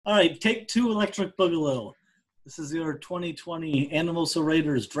All right, take two, Electric Boogaloo. This is your 2020 Anamosa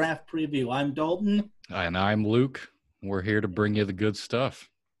Raiders draft preview. I'm Dalton. And I'm Luke. We're here to bring you the good stuff.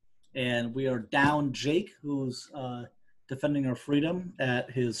 And we are down Jake, who's defending our freedom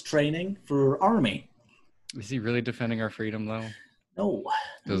at his training for Army. Is he really defending our freedom, though? No,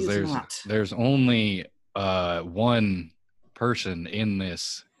 because there's only one person in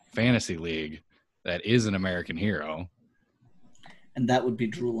this fantasy league that is an American hero. And that would be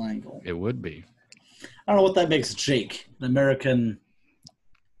Drew Langle. It would be. I don't know what that makes Jake, an American.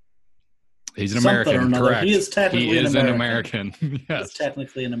 He's an American, correct. He is technically an American. Yes. He's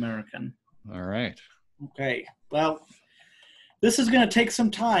technically an American. All right. Okay. Well, this is going to take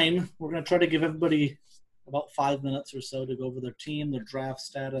some time. We're going to try to give everybody about 5 minutes or so to go over their team, their draft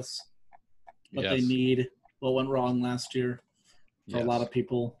status, what they need, what went wrong last year. For a lot of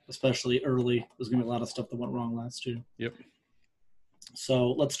people, especially early, there's going to be a lot of stuff that went wrong last year. Yep.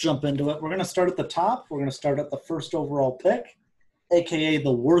 So let's jump into it. We're going to start at the top. We're going to start at the first overall pick, a.k.a.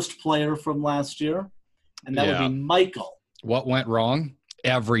 the worst player from last year, and that would be Michael. What went wrong?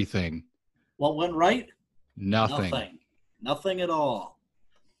 Everything. What went right? Nothing. Nothing at all.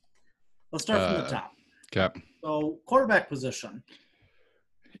 Let's start from the top. Okay. So, quarterback position.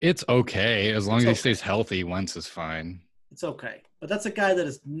 It's okay. As long as he stays healthy, Wentz is fine. It's okay. But that's a guy that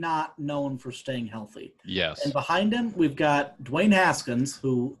is not known for staying healthy. Yes. And behind him, we've got Dwayne Haskins,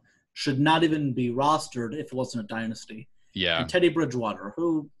 who should not even be rostered if it wasn't a dynasty. Yeah. And Teddy Bridgewater,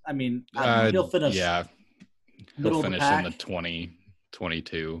 who, I mean, he'll finish. Yeah. He'll finish in the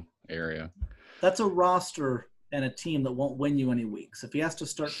 2022 area. That's a roster and a team that won't win you any weeks. If he has to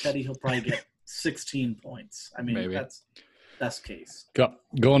start Teddy, he'll probably get 16 points. I mean, maybe. That's best case.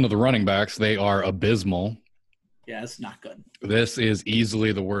 Going to the running backs, they are abysmal. Yeah, it's not good. This is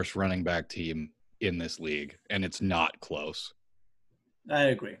easily the worst running back team in this league, and it's not close. I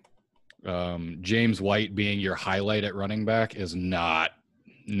agree. James White being your highlight at running back is not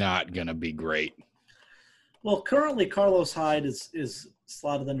going to be great. Well, currently Carlos Hyde is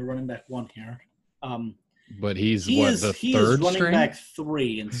slotted into running back one here. But he's the third string? Running back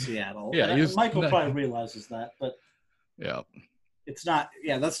 3 in Seattle. Yeah, Michael probably realizes that, but yeah, it's not.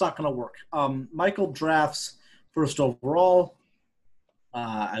 Yeah, that's not going to work. Michael drafts first overall.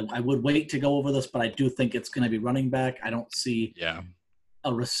 I would wait to go over this, but I do think it's going to be running back. I don't see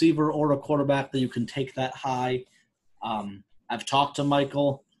a receiver or a quarterback that you can take that high. I've talked to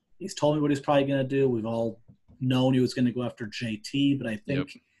Michael. He's told me what he's probably going to do. We've all known he was going to go after JT, but I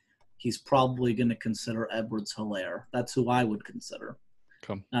think he's probably going to consider Edwards-Helaire. That's who I would consider.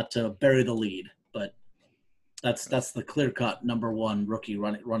 Not to bury the lead, but that's the clear-cut number one rookie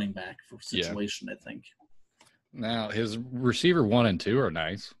running back for situation, I think. Now, his receiver 1 and 2 are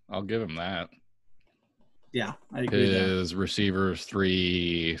nice. I'll give him that. Yeah, I agree. His receivers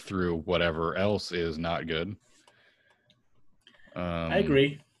 3 through whatever else is not good. I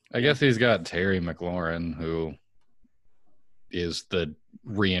agree. I guess he's got Terry McLaurin, who is the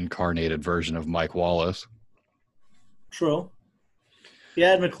reincarnated version of Mike Wallace. True.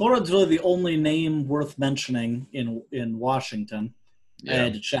 Yeah, McLaurin's really the only name worth mentioning in Washington. Yeah. I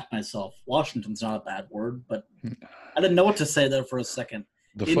had to check myself. Washington's not a bad word, but I didn't know what to say there for a second.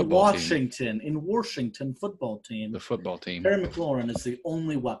 In Washington football team. The football team. Terry McLaurin is the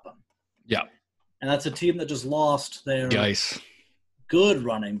only weapon. Yeah. And that's a team that just lost their good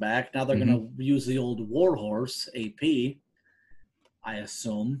running back. Now they're going to use the old warhorse, AP, I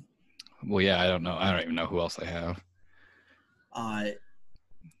assume. Well, yeah, I don't know. I don't even know who else they have. Do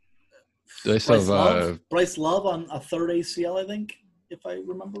they still have Bryce Love on a third ACL, I think, if I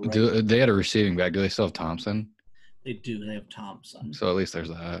remember right. They had a receiving back. Do they still have Thompson? They do. They have Thompson. So at least there's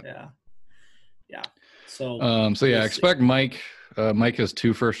that. Yeah. So expect Mike. Mike has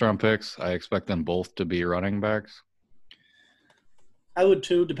 2 first-round picks. I expect them both to be running backs. I would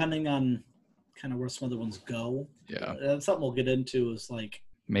too, depending on kind of where some other ones go. Yeah. Something we'll get into is like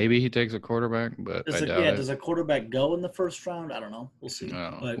maybe he takes a quarterback, but I doubt it. Does a quarterback go in the first round? I don't know. We'll see.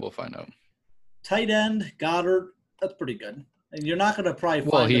 No, we'll find out. Tight end, Goddard, that's pretty good. And you're not going to probably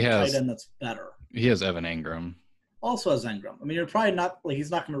find a tight end that's better. He has Evan Ingram. Also has Ingram. I mean, you're probably not – he's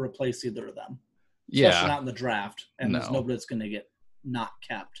not going to replace either of them. Yeah. Especially not in the draft. And there's nobody that's going to get not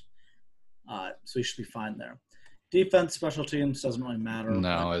kept. So he should be fine there. Defense, special teams doesn't really matter.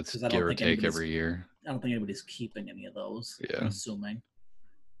 No, it's give or take every year. I don't think anybody's keeping any of those. Yeah. I'm assuming.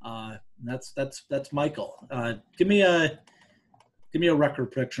 That's Michael. Give me a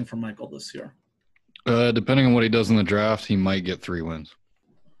record prediction for Michael this year. Depending on what he does in the draft, he might get 3 wins.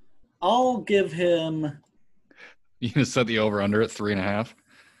 I'll give him. You gonna set the over under at 3.5?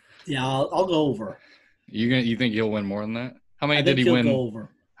 Yeah, I'll go over. You think he'll win more than that? How many did he win?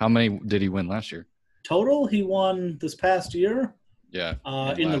 How many did he win last year? Total, he won this past year. Yeah.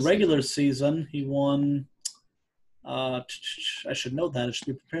 In the regular season, he won. I should know that. I should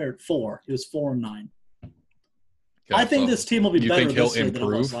be prepared. 4. He was 4-9. Okay, I think this team will be better this year than it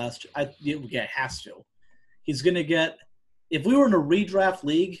was last year. Yeah, it has to. He's going to get. If we were in a redraft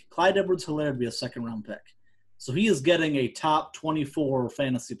league, Clyde Edwards-Helaire would be a second-round pick. So he is getting a top 24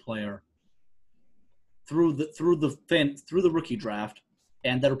 fantasy player through the rookie draft,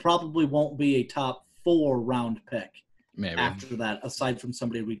 and there probably won't be a top 4-round pick maybe after that, aside from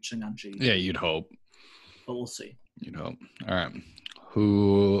somebody reaching on G. Yeah, you'd hope. But we'll see. You'd hope. All right.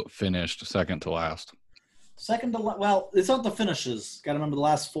 Who finished second to last? Well, it's not the finishes. Got to remember the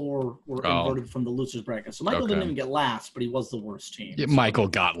last 4 were inverted from the losers bracket. So Michael didn't even get last, but he was the worst team. Yeah, Michael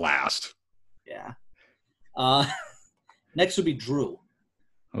got last. Yeah. Next would be Drew.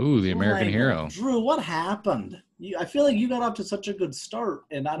 Ooh, the American hero. Drew, what happened? I feel like you got off to such a good start,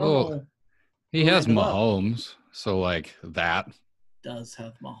 and I don't know. He has Mahomes, so like that. Does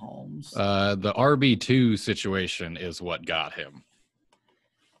have Mahomes. The RB2 situation is what got him.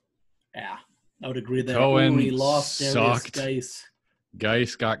 Yeah, I would agree there. Cohen he lost sucked.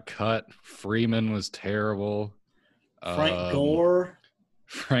 Geis got cut. Freeman was terrible.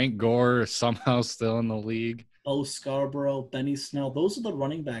 Frank Gore somehow still in the league. Bo Scarborough, Benny Snell. Those are the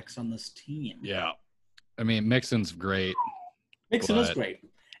running backs on this team. Yeah. I mean, Mixon's great. Mixon is great.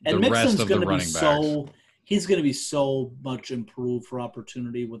 And Mixon's going to be he's going to be so much improved for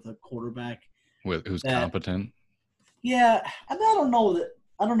opportunity with a quarterback who's competent. Yeah, I mean, I don't know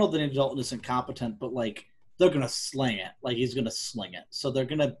that Andy Dalton isn't competent, but like they're going to sling it. Like he's going to sling it. So they're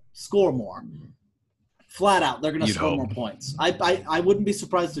going to score more. Flat out, they're going to score more points. I wouldn't be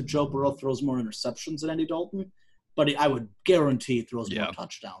surprised if Joe Burrow throws more interceptions than Andy Dalton, but I would guarantee he throws more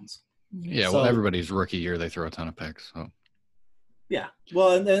touchdowns. Yeah, well, everybody's rookie year, they throw a ton of picks. So. Yeah,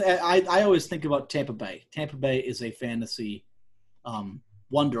 well, and I always think about Tampa Bay. Tampa Bay is a fantasy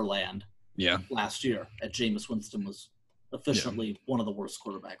wonderland. Yeah. Last year, Jameis Winston was efficiently one of the worst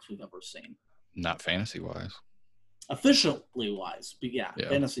quarterbacks we've ever seen. Not fantasy-wise. Efficiently wise, but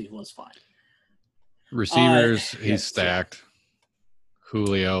fantasy was fine. Receivers, he's stacked.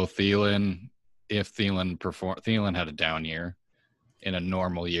 Julio, Thielen. If Thielen had a down year. In a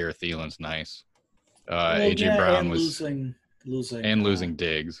normal year, Thielen's nice. AJ Brown was losing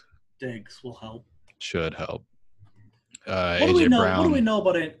Diggs. Diggs will help. Should help. AJ Brown. What do we know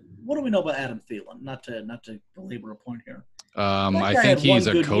about it? What do we know about Adam Thielen? Not to belabor a point here. I think he's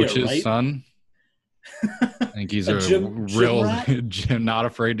a coach's son. I think he's a real not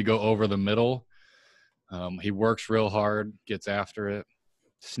afraid to go over the middle. He works real hard, gets after it,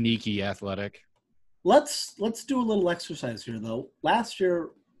 sneaky athletic. Let's do a little exercise here, though. Last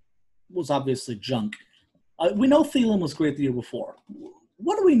year was obviously junk. We know Thielen was great the year before.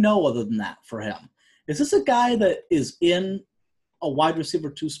 What do we know other than that for him? Is this a guy that is in a wide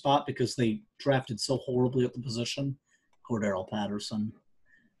receiver 2 spot because they drafted so horribly at the position? Cordero Patterson.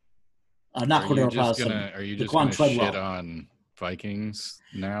 Not Cordero Patterson. Are you just going to shit on Vikings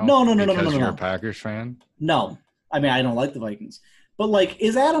now? No. Because you're a Packers fan? No. I mean, I don't like the Vikings. But, like,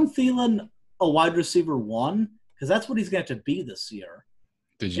 is Adam Thielen a wide receiver 1? Because that's what he's going to have to be this year.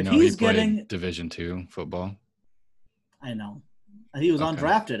 Did you know he played Division II football? I know. He was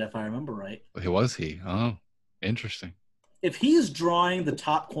undrafted, if I remember right. Was he? Oh, interesting. If he's drawing the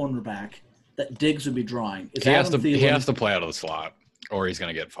top cornerback that Diggs would be drawing, he has to play out of the slot, or he's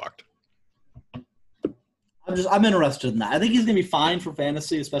going to get fucked. I'm interested in that. I think he's going to be fine for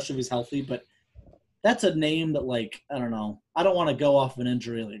fantasy, especially if he's healthy. But that's a name that, like, I don't know. I don't want to go off of an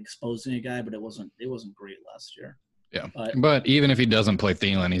injury, like exposing a guy, but it wasn't great last year. Yeah, but even if he doesn't play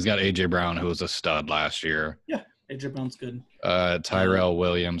Thielen, he's got AJ Brown, who was a stud last year. Yeah, AJ Brown's good. Tyrell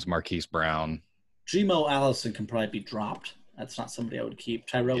Williams, Marquise Brown. Gmo Allison can probably be dropped. That's not somebody I would keep.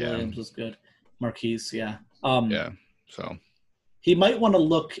 Tyrell Williams was good. Marquise, yeah. So he might want to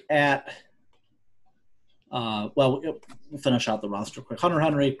look at. We'll finish out the roster quick. Hunter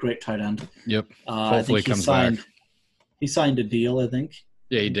Henry, great tight end. Yep. Hopefully comes back. He signed a deal, I think.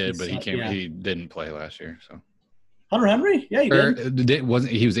 Yeah, he did, but he didn't play last year. So Hunter Henry, yeah, he did.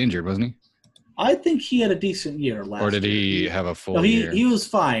 He was injured, wasn't he? I think he had a decent year last year. Or did he have a full year? He was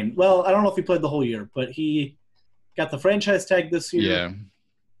fine. Well, I don't know if he played the whole year, but he got the franchise tag this year.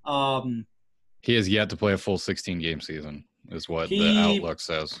 Yeah. He has yet to play a full 16-game season, is what the outlook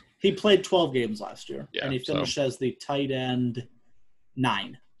says. He played 12 games last year, and he finished as the tight end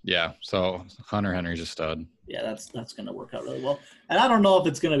 9. Yeah, so Hunter Henry's a stud. Yeah, that's going to work out really well. And I don't know if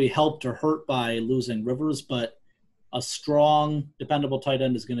it's going to be helped or hurt by losing Rivers, but a strong, dependable tight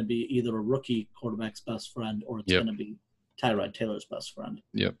end is going to be either a rookie quarterback's best friend or it's going to be Tyrod Taylor's best friend.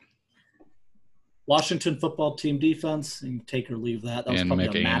 Yep. Washington football team defense, and take or leave that. That was probably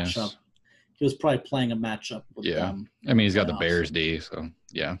a matchup. He was probably playing a matchup with them. I mean, he's got the Bears D, so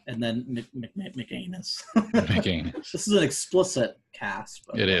yeah. And then McAnus. McAnus. This is an explicit cast.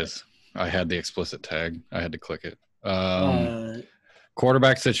 It is. I had the explicit tag. I had to click it.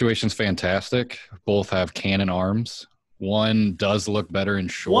 Quarterback situation's fantastic. Both have cannon arms. One does look better in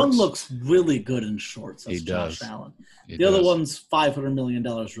shorts. One looks really good in shorts. That's Josh Allen. The other one's $500 million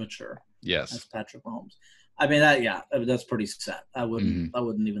richer. Yes. That's Patrick Mahomes. I mean, that's pretty set. I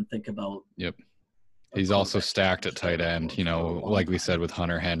wouldn't even think about. Yep. He's also stacked at tight end, like we said with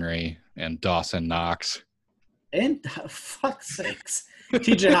Hunter Henry and Dawson Knox. And fuck's sakes,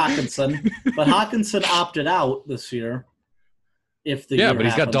 TJ Hawkinson. But Hawkinson opted out this year. But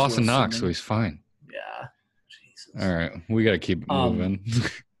he's got Dawson Knox, so he's fine. Yeah. Jesus. All right, we got to keep moving.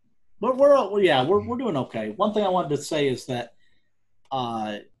 But we're doing okay. One thing I wanted to say is that,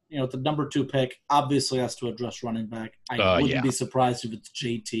 the number 2 pick obviously has to address running back. I wouldn't be surprised if it's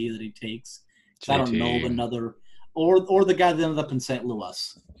JT that he takes. I don't know of another, or the guy that ended up in St.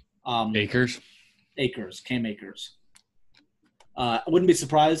 Louis. Cam Akers. I wouldn't be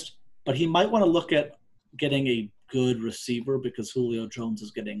surprised, but he might want to look at getting a good receiver because Julio Jones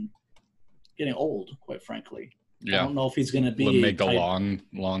is getting old, quite frankly. Yeah. I don't know if he's going to be would make the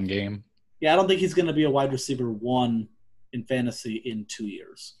long game. Yeah, I don't think he's going to be a wide receiver 1 in fantasy in 2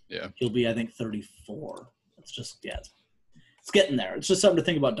 years. Yeah. He'll be, I think, 34. It's just, it's getting there. It's just something to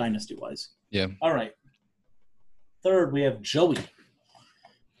think about dynasty-wise. Yeah. All right. Third, we have Joe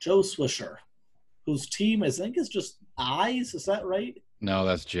Swisher, whose team is just eyes. Is that right? No,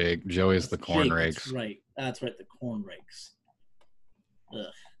 that's Jake. Joey's the corn rakes. That's right. That's right, the corn rakes. Ugh.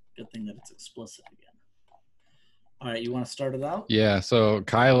 Good thing that it's explicit again. All right, you want to start it out? Yeah, so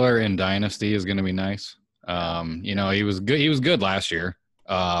Kyler in Dynasty is going to be nice. He was good. He was good last year.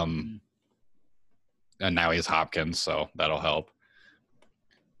 And now he's Hopkins, so that'll help.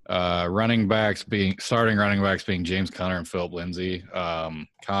 Starting running backs being James Conner and Philip Lindsay.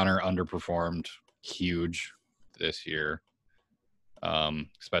 Conner underperformed huge this year,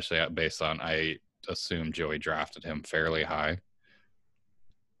 especially based on I assume Joey drafted him fairly high.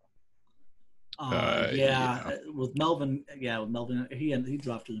 With Melvin, he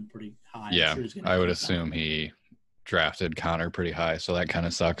drafted him pretty high. Yeah, I would assume he drafted Conner pretty high, so that kind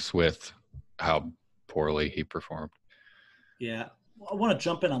of sucks with how poorly he performed. Yeah, I want to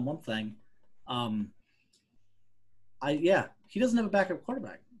jump in on one thing. He doesn't have a backup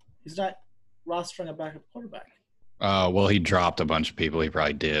quarterback. He's not rostering a backup quarterback. Well, he dropped a bunch of people. He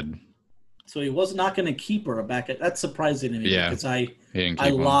probably did. So he was not going to keep her a backup. That's surprising to me because I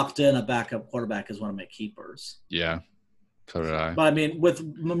locked in a backup quarterback as one of my keepers. Yeah, so did I. But I mean, with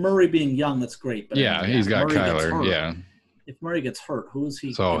Murray being young, that's great. But he's got Kyler. Yeah. If Murray gets hurt, who is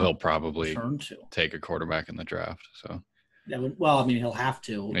he? So he'll probably turn to take a quarterback in the draft. So. Yeah. Well, I mean, he'll have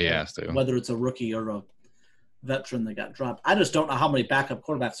to. He has to. Whether it's a rookie or a veteran that got dropped. I just don't know how many backup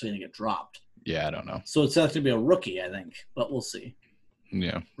quarterbacks are going to get dropped. Yeah, I don't know. So it's going to be a rookie, I think, but we'll see.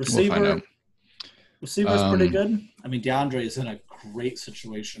 Yeah. Receiver. We'll find out. Receiver's pretty good. I mean, DeAndre is in a great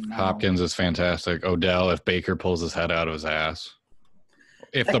situation now. Hopkins is fantastic. Odell, if Baker pulls his head out of his ass.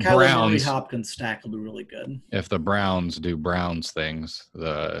 If that the Browns Hopkins stack will be really good. If the Browns do Browns things,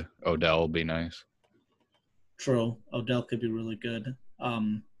 the Odell will be nice. True. Odell could be really good.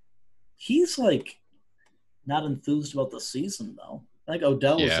 He's not enthused about the season though. I think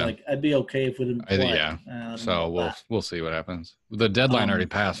Odell was I'd be okay if we didn't play. So we'll see what happens. The deadline already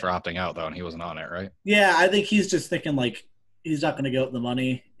passed for opting out though, and he wasn't on it, right? Yeah, I think he's just thinking he's not going to get out the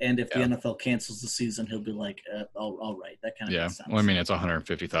money, and if the NFL cancels the season, he'll be like, all right, that kind of makes sense. Well, I mean, it's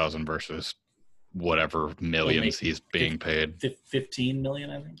 $150,000 versus whatever millions he's being paid. 15 million,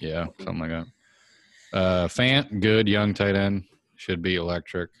 I think. Yeah, something like that. Fant, good young tight end, should be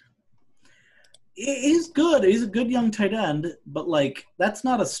electric. He's good. He's a good young tight end, but that's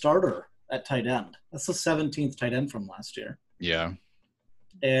not a starter at tight end. That's the 17th tight end from last year. Yeah.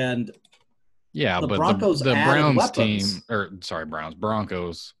 And the Broncos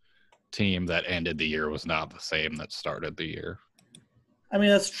Broncos team that ended the year was not the same that started the year. I mean,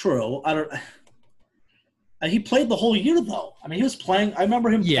 that's true. He played the whole year though. I mean, he was playing. I remember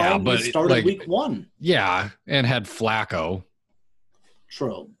him playing. But he started week 1. Yeah, and had Flacco.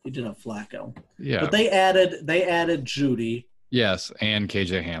 True, he did have Flacco. Yeah, but they added Judy. Yes, and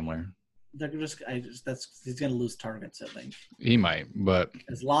KJ Hamler. They're he's going to lose targets. I think he might, but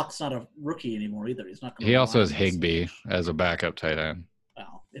his Locke's not a rookie anymore either. He's not. He also has Higbee as a backup tight end.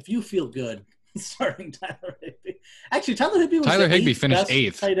 Wow, if you feel good starting Tyler Higbee, actually Tyler Higbee finished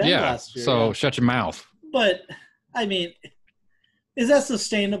 8th tight end last year. So shut your mouth. But I mean, is that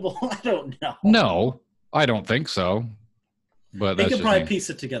sustainable? I don't know. No, I don't think so. But they that's can probably piece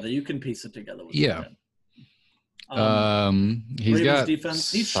it together. You can piece it together. With yeah. He's Ravens got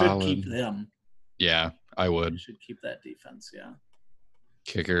defense. He should keep them. Yeah, I would. He should keep that defense. Yeah.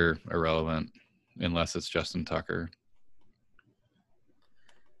 Kicker irrelevant unless it's Justin Tucker.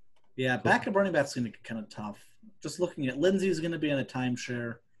 Yeah, backup running back's going to get kind of tough. Just looking at Lindsey's going to be in a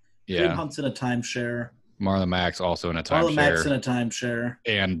timeshare. Yeah. Kareem Hunt's in a timeshare. Marlon Mack's also in a timeshare. Marlon Mack's in a timeshare.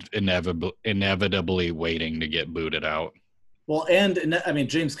 And inevitably waiting to get booted out. Well, and I mean,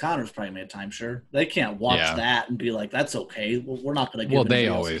 James Conner's probably made a timeshare. They can't watch that and be like, "That's okay. Well, we're not going to give."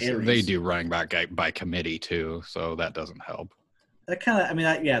 Well, they do running back by committee too, so that doesn't help. That kind of, I mean,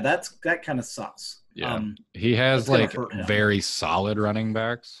 that kind of sucks. Yeah, he has like very solid running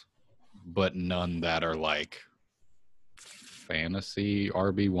backs, but none that are like fantasy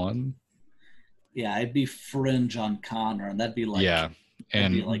RB1. Yeah, I'd be fringe on Connor, and that'd be like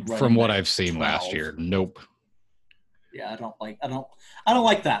and like from what I've seen 12. Last year, nope. Yeah, I don't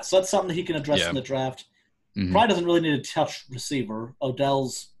like that. So that's something that he can address in the draft. Mm-hmm. Probably doesn't really need a touch receiver.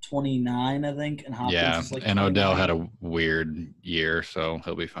 Odell's 29, I think, and Hopkins is like 29. Odell had a weird year, so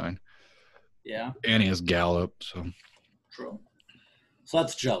he'll be fine. Yeah. And he has Gallup, so. True. So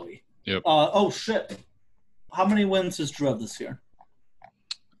that's Joey. Yep. Oh, shit. How many wins does Drew have this year?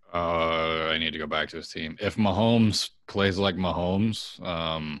 I need to go back to his team. If Mahomes plays like Mahomes,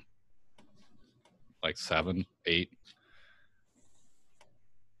 like 7, 8.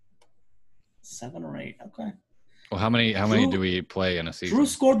 7 or 8. Okay. Well, how many do we play in a season? Drew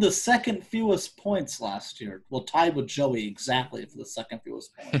scored the second fewest points last year. Well, tied with Joey exactly for the second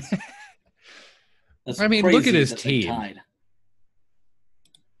fewest points. I mean, look at his team.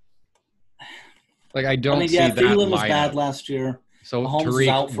 Like, I don't see that Thielen was bad last year. So Mahomes was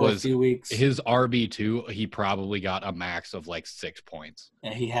out for a few weeks. His RB2, he probably got a max of like 6 points.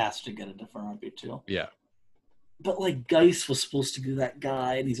 Yeah, he has to get a different RB2. Yeah. But, like, Geis was supposed to be that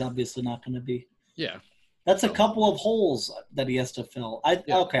guy, and he's obviously not going to be. Yeah. That's a couple of holes that he has to fill.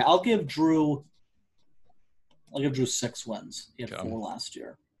 Okay, I'll give Drew 6 wins. He had 4 last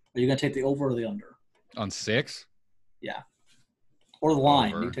year. Are you going to take the over or the under? On 6? Yeah. Or the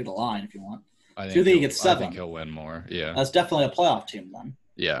line. Over. You can take the line if you want. I think he gets 7. I think he'll win more. Yeah. That's definitely a playoff team then.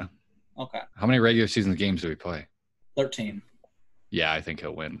 Yeah. Okay. How many regular season games do we play? 13. Yeah, I think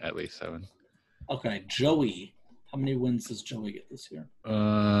he'll win at least 7. Okay, Joey. How many wins does Joey get this year?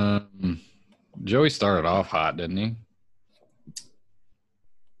 Joey started off hot, didn't he?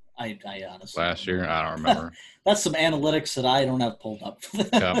 I honestly last year, I don't remember. That's some analytics that I don't have pulled up for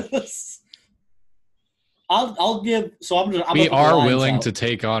this. I'll give. So I'm we are willing to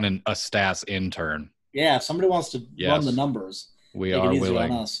take on a stats intern. Yeah, if somebody wants to run the numbers, we are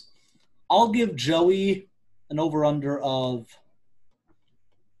willing. On us. I'll give Joey an over/under of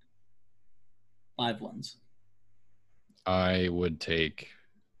 5 wins. I would take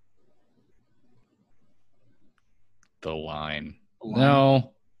the line.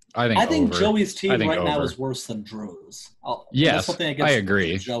 No, I think Joey's team right now is worse than Drew's. Yes, I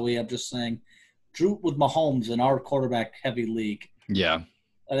agree. Joey, I'm just saying, Drew with Mahomes in our quarterback-heavy league. Yeah,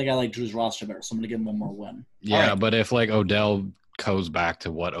 I think I like Drew's roster better, so I'm going to give him one more win. Yeah, right. But if like Odell goes back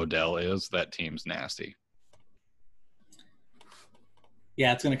to what Odell is, that team's nasty.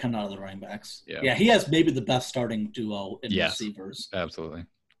 Yeah, it's going to come out of the running backs. Yeah, he has maybe the best starting duo in receivers. Absolutely.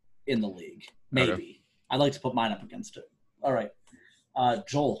 In the league. Maybe. Okay. I'd like to put mine up against it. All right.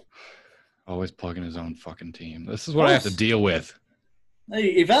 Joel. Always plugging his own fucking team. This is what I have to deal with. Hey,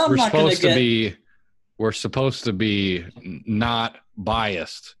 if I'm not going to get... We're supposed to be not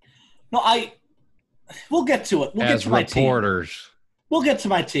biased. No, we'll get to it. We'll get to my team. As reporters. We'll get to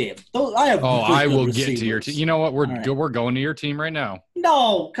my team. I will get to your team. You know what? We're going to your team right now.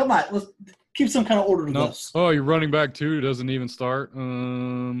 No, come on. Let's keep some kind of order to this. Oh, your running back 2 doesn't even start.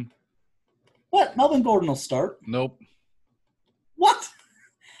 What? Melvin Gordon will start. Nope. What?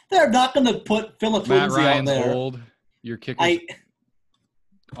 They're not going to put Philip Lindsay on there. Matt Ryan's old. Your kicker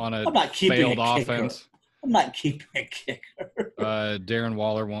on a failed offense. I'm not keeping a kicker. Darren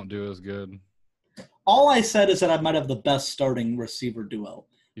Waller won't do as good. All I said is that I might have the best starting receiver duo.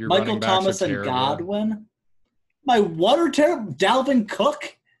 Your Michael Thomas and Godwin. My what are terrible? Dalvin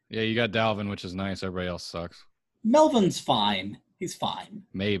Cook? Yeah, you got Dalvin, which is nice. Everybody else sucks. Melvin's fine. He's fine.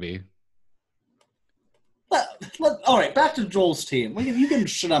 Maybe. All right, back to Joel's team. You can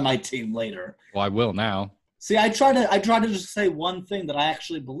shit on my team later. Well, I will now. See, I try to just say one thing that I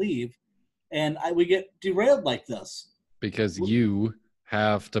actually believe, and we get derailed like this. Because you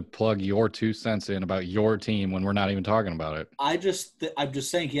have to plug your 2 cents in about your team when we're not even talking about it. I'm just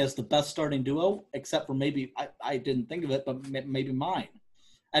saying he has the best starting duo, except for maybe I didn't think of it, but maybe mine,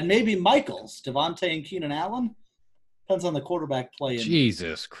 and maybe Michael's, Devontae and Keenan Allen. Depends on the quarterback play.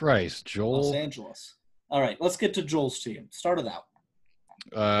 Jesus Christ, Joel. Los Angeles. All right, let's get to Joel's team. Start it out.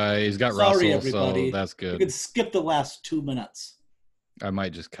 He's got Sorry, Russell, everybody. so that's good. You could skip the last 2 minutes. I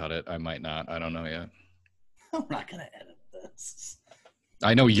might just cut it. I might not. I don't know yet. I'm not going to edit this.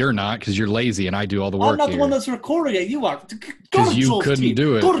 I know you're not because you're lazy and I do all the work. I'm not here. the one that's recording it. You are. Because you Joel's couldn't team.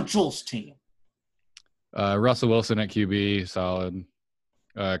 do it. Go to Joel's team. Russell Wilson at QB, solid.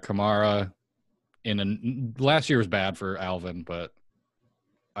 Kamara last year was bad for Alvin, but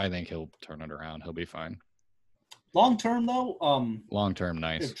I think he'll turn it around. He'll be fine. Long term, though. Long term,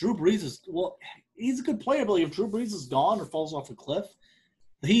 nice. If Drew Brees is he's a good player, but if Drew Brees is gone or falls off a cliff,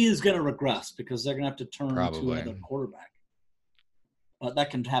 he is going to regress because they're going to have to turn to another quarterback. But that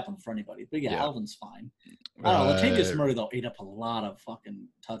can happen for anybody. But yeah, Alvin's fine. I don't know. Latavius Murray, though, ate up a lot of fucking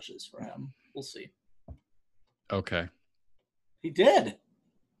touches for him. We'll see. Okay. He did.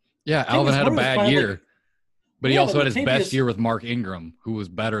 Yeah, Alvin had a bad year. But he also had his best year with Mark Ingram, who was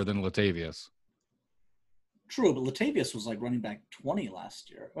better than Latavius. True, but Latavius was like running back 20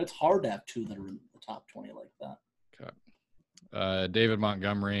 last year. It's hard to have two that are in the top 20 like that. Okay. David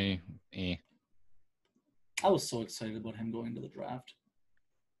Montgomery. I was so excited about him going to the draft.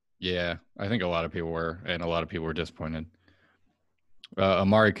 Yeah, I think a lot of people were, and a lot of people were disappointed.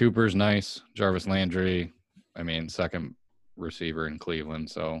 Amari Cooper's nice. Jarvis Landry, second receiver in Cleveland,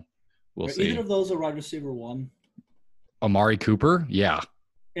 so we'll see. Either of those a wide receiver 1? Amari Cooper? Yeah.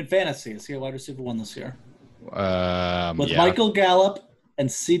 In fantasy, is he a wide receiver 1 this year? With yeah. Michael Gallup and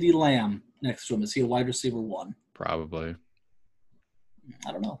CeeDee Lamb next to him, is he a wide receiver 1? Probably.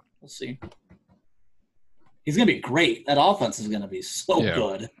 I don't know. We'll see. He's going to be great. That offense is going to be so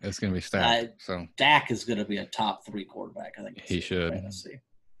good. It's going to be stacked. Dak is going to be a top 3 quarterback, I think. He should.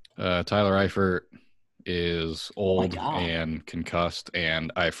 Tyler Eifert is old and concussed,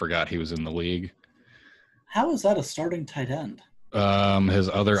 and I forgot he was in the league. How is that a starting tight end? His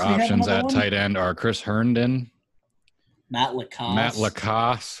other options at tight end are Chris Herndon, Matt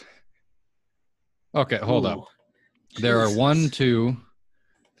Lacoste. Okay, hold up. There are 1, 2,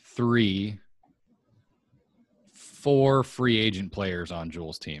 3, 4 free agent players on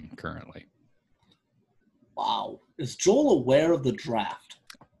Joel's team currently. Wow. Is Joel aware of the draft?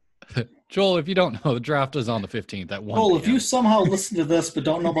 Joel, if you don't know, the draft is on the 15th at 1 Joel, p.m. if you somehow listen to this but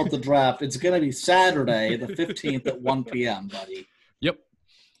don't know about the draft, it's going to be Saturday, the 15th at 1 p.m., buddy. Yep.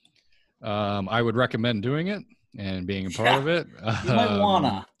 I would recommend doing it and being a part of it. You might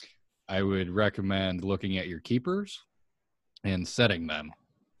wanna. I would recommend looking at your keepers and setting them.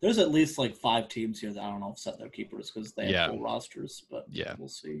 There's at least like 5 teams here that I don't know if set their keepers because they have full rosters, but we'll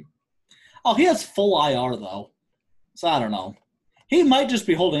see. Oh, he has full IR though, so I don't know. He might just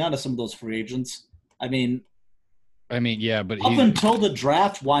be holding on to some of those free agents. But up until the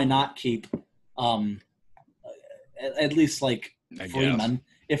draft, why not keep at least like Freeman? Guess.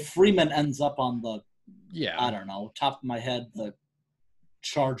 If Freeman ends up on the I don't know, top of my head, the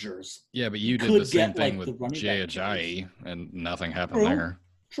Chargers. Yeah, but you did the same thing with Jay Ajayi, and nothing happened there.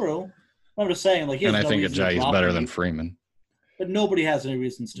 True. I'm just saying, like, I think Ajayi's better than Freeman. But nobody has any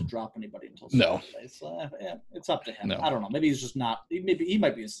reasons to drop anybody until Saturday. So it's up to him. No. I don't know. Maybe he's just not. Maybe he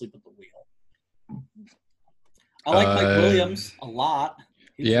might be asleep at the wheel. I like Mike Williams a lot.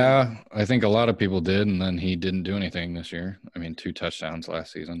 I think a lot of people did, and then he didn't do anything this year. 2 touchdowns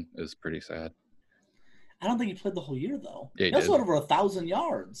last season is pretty sad. I don't think he played the whole year, though. Yeah, he also had over 1,000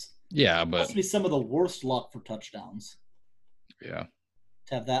 yards. Yeah, but must be some of the worst luck for touchdowns. Yeah.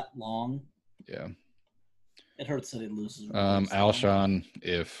 To have that long. Yeah. It hurts that he loses. Alshon,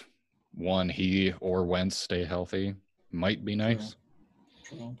 if he or Wentz stay healthy, might be nice.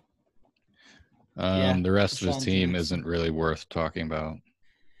 True. The rest of his team isn't really worth talking about.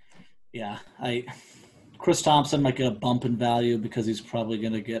 Yeah, Chris Thompson might get a bump in value because he's probably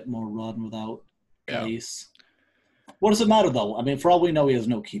going to get more run without Ice. What does it matter, though? For all we know, he has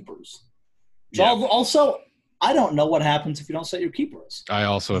no keepers. Also, I don't know what happens if you don't set your keepers. I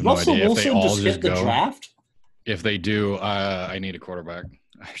also have no idea if they all just hit the draft. If they do, I need a quarterback.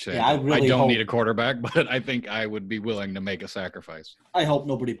 Actually, I don't need a quarterback, but I think I would be willing to make a sacrifice. I hope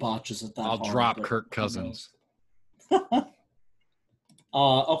nobody botches it that I'll drop Kirk Cousins.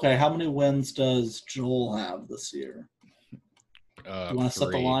 Okay, how many wins does Joel have this year? Do you want to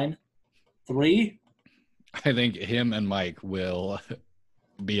set the line? 3? I think him and Mike will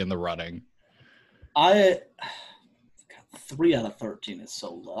be in the running. 3 out of 13 is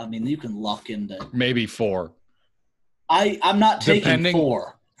so low. You can luck into maybe 4. I'm not taking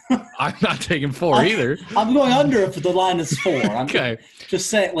 4. I'm not taking 4 either. I'm going under if the line is 4. I'm okay. Just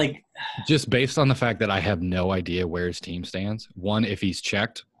saying, like... Just based on the fact that I have no idea where his team stands. 1, if he's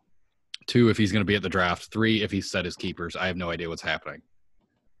checked. 2, if he's going to be at the draft. 3, if he's set his keepers. I have no idea what's happening.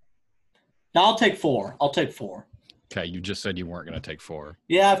 No, I'll take 4. Okay, you just said you weren't going to take 4.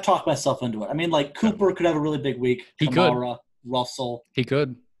 Yeah, I've talked myself into it. I mean, like, Cooper could have a really big week. He Kamara, Russell. He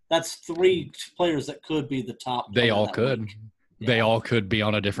could. That's 3 players that could be the top. They all could. Yeah. They all could be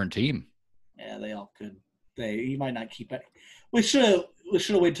on a different team. Yeah, they all could. He might not keep it. We should have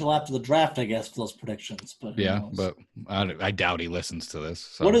waited till after the draft, I guess, for those predictions. But yeah, but I doubt he listens to this.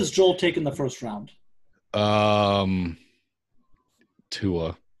 So. What does Joel take in the first round?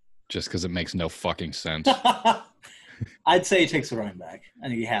 Tua, just because it makes no fucking sense. I'd say he takes a running back. I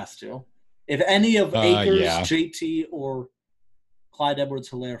think he has to. If any of Akers, JT, or Clyde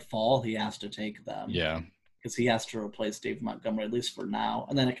Edwards-Helaire fall, he has to take them. Yeah. Because he has to replace Dave Montgomery, at least for now.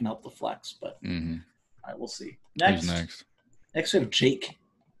 And then it can help the flex. But all right, we'll see. Who's next? Next we have Jake.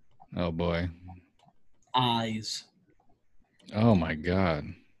 Oh, boy. Eyes. Oh, my God.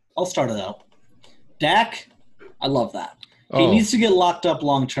 I'll start it out. Dak, I love that. He needs to get locked up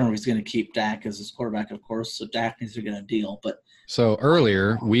long term. He's going to keep Dak as his quarterback, of course. So Dak needs to get a deal. But so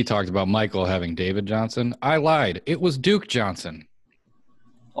earlier we talked about Michael having David Johnson. I lied. It was Duke Johnson.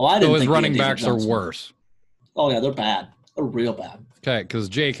 Oh, I didn't. So his running backs are worse. Oh yeah, they're bad. They're real bad. Okay, because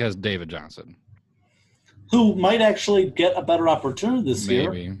Jake has David Johnson, who might actually get a better opportunity this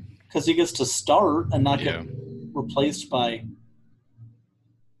year because he gets to start and not get replaced by.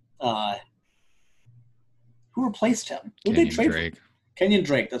 Who replaced him? Who did they trade Drake. For? Kenyon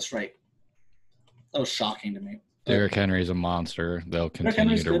Drake, that's right. That was shocking to me. Derrick Henry's a monster. They'll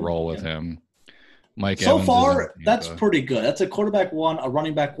continue to roll with him. Mike Evans. So far, is that's pretty good. That's a quarterback 1, a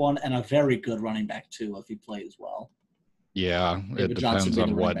running back 1, and a very good running back 2 if he plays well. Yeah, it depends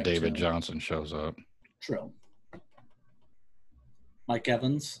on what David Johnson shows up. True. Mike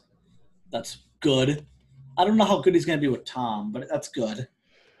Evans, that's good. I don't know how good he's going to be with Tom, but that's good.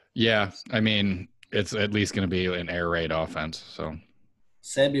 Yeah, I mean, it's at least going to be an air raid offense. So,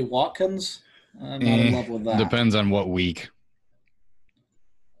 Sammy Watkins, I'm not in love with that. Depends on what week.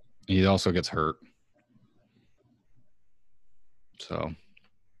 He also gets hurt. So,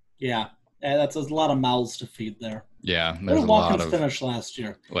 yeah, that's a lot of mouths to feed there. Yeah, there's a lot of. Watkins finished last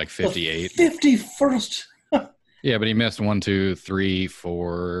year? Like 58. 51st. Yeah, but he missed 1, 2, 3,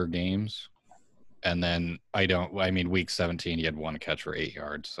 4 games. And then week 17, he had 1 catch for 8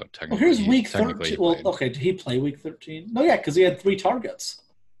 yards. So technically, here's week 13. Well, okay, did he play week 13? No, yeah, because he had 3 targets.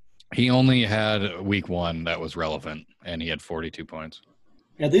 He only had week 1 that was relevant, and he had 42 points.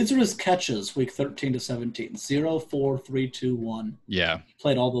 Yeah, these are his catches, week 13 to 17. 0, 4, 3, 2, 1. Yeah.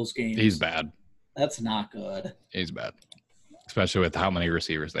 Played all those games. He's bad. That's not good. He's bad, especially with how many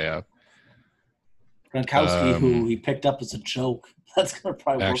receivers they have. Gronkowski, who he picked up as a joke. That's going to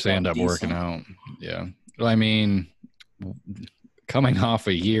probably actually end up working out. Yeah. Well, I mean, coming off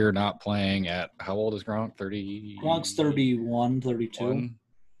a year not playing at – how old is Gronk? 30? Gronk's 31, 32.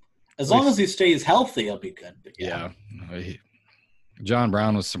 As long as he stays healthy, he'll be good. But yeah. John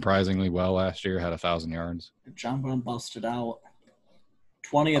Brown was surprisingly well last year, had 1,000 yards. John Brown busted out.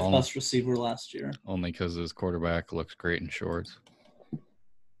 20th best receiver last year. Only because his quarterback looks great in shorts.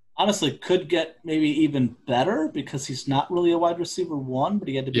 Honestly, could get maybe even better because he's not really a wide receiver 1, but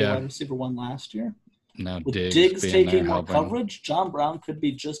he had to be a wide receiver 1 last year. Now with Diggs taking more coverage, John Brown could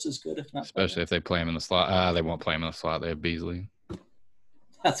be just as good, if not especially better. If they play him in the slot. They won't play him in the slot. They have Beasley.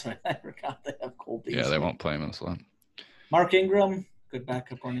 That's right. I forgot they have Cole Beasley. Yeah, they won't play him in the slot. Mark Ingram, good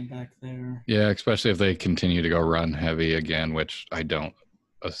backup running back there. Yeah, especially if they continue to go run heavy again, which I don't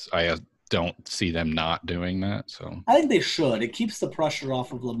see them not doing that. So I think they should. It keeps the pressure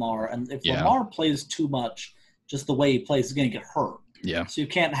off of Lamar, and if Lamar plays too much, just the way he plays, he's going to get hurt. Yeah. So you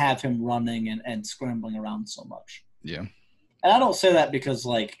can't have him running and scrambling around so much. Yeah. And I don't say that because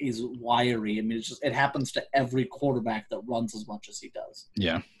he's wiry. I mean, it happens to every quarterback that runs as much as he does.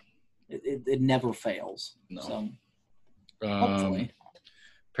 Yeah. It never fails. No. So hopefully.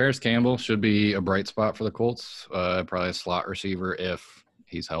 Paris Campbell should be a bright spot for the Colts. Probably a slot receiver if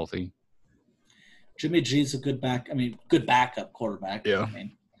he's healthy. Jimmy G's a good backup quarterback. Yeah. I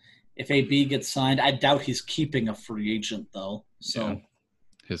mean, if AB gets signed, I doubt he's keeping a free agent though. So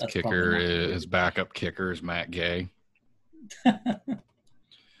his backup kicker is Matt Gay.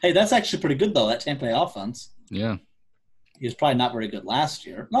 Hey, that's actually pretty good though. That Tampa Bay offense. Yeah. He was probably not very good last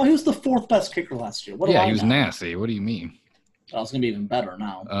year. No, he was the 4th best kicker last year. He was nasty. What do you mean? Well, it's gonna be even better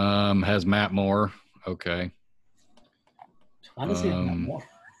now. Has Matt Moore. Okay. Why does he have Matt Moore?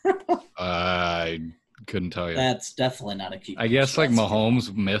 Couldn't tell you. That's definitely not a keeper. I guess like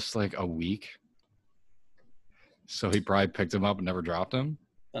Mahomes missed like a week. So he probably picked him up and never dropped him.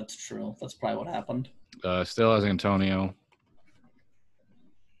 That's true. That's probably what happened. Still has Antonio.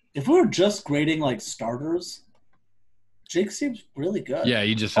 If we were just grading like starters, Jake seems really good. Yeah,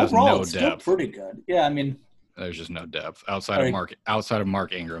 he just has overall, no it's depth. Still pretty good. Yeah, I mean, there's just no depth outside of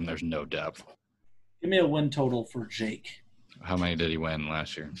Mark Ingram. There's no depth. Give me a win total for Jake. How many did he win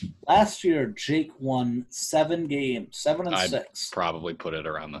last year? Last year, Jake won 7 games, 7 and 6. I'd probably put it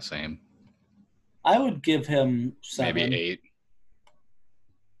around the same. I would give him 7. Maybe 8.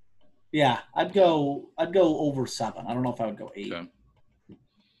 Yeah, I'd go over 7. I don't know if I would go 8. Okay.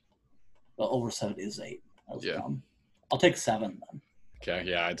 But over 7 is 8. That was dumb. I'll take 7 then. Okay,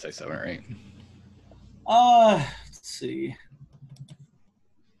 yeah, I'd say 7 or 8. Let's see.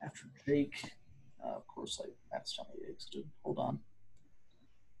 After Jake, of course, I accidentally exited. Hold on.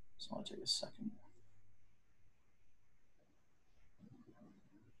 Just want to take a second.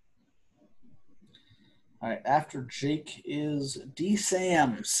 All right, after Jake is D.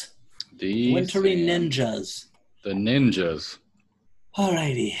 Sam's. Wintry Ninjas. The Ninjas. All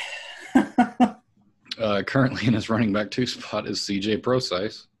righty. Currently in his running back 2 spot is CJ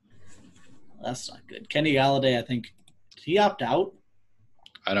Procise. That's not good. Kenny Galladay, I think, did he opt out?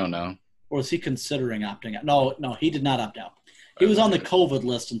 I don't know. Or is he considering opting out? No, he did not opt out. He was on the COVID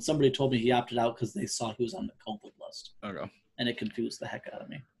list, and somebody told me he opted out because they saw he was on the COVID list. Okay. And it confused the heck out of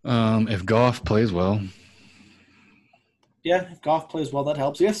me. If Goff plays well. Yeah, if Goff plays well, that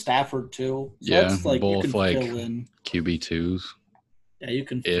helps. He has Stafford, too. So yeah, like, both you can like fill in. QB2s. Yeah, you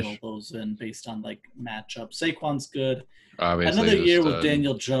can fill those in based on, like, matchup. Saquon's good. Obviously, another year with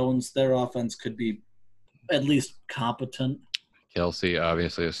Daniel Jones, their offense could be at least competent. Kelsey,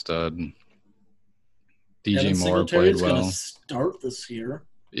 obviously a stud. DJ Devin Moore played well. Going to start this year.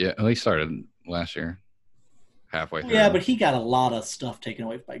 Yeah, he started last year, halfway through. Yeah, but he got a lot of stuff taken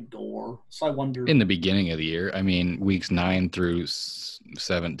away by Gore. So I wonder. In the beginning of the year, I mean, weeks 9 through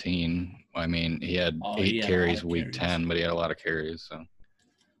 17. I mean, he had 8 carries week 10, but he had a lot of carries. So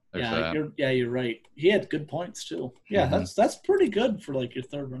you're right. He had good points too. Yeah, that's pretty good for like your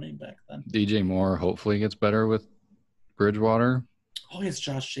third running back then. DJ Moore hopefully gets better with Bridgewater. Oh, he has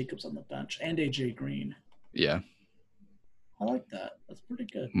Josh Jacobs on the bench and AJ Green. Yeah. I like that. That's pretty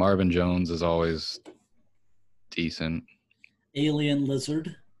good. Marvin Jones is always decent. Alien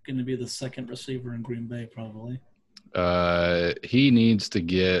Lizard, going to be the second receiver in Green Bay probably. He needs to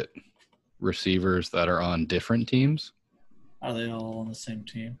get receivers that are on different teams. Are they all on the same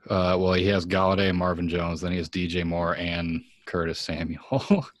team? Well, he has Galladay and Marvin Jones. Then he has DJ Moore and Curtis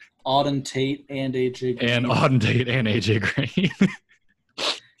Samuel. Auden Tate and AJ Green. And Auden Tate and AJ Green.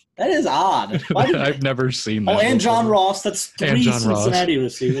 That is odd. I've never seen that. Oh, and John Ross. That's 3 Cincinnati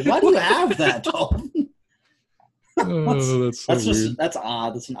receivers. Why do you have that, Dalton? That's so weird. That's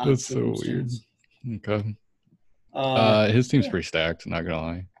odd. That's an odd. That's so weird. Okay. His team's pretty stacked, not gonna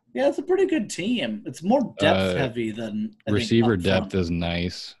lie. Yeah, it's a pretty good team. It's more depth heavy than receiver depth is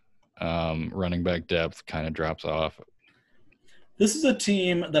nice. Running back depth kind of drops off. This is a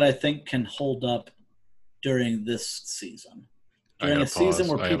team that I think can hold up during this season. During a season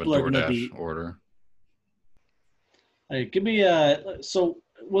where people are going to be order. Give me so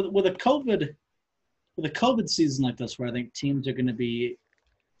with a COVID season like this, where I think teams are going to be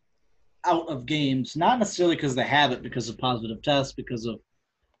out of games, not necessarily because they have it, because of positive tests, because of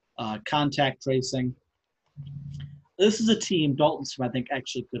contact tracing. This is a team, Dalton Smith, I think,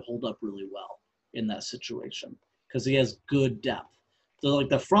 actually could hold up really well in that situation because he has good depth. So, like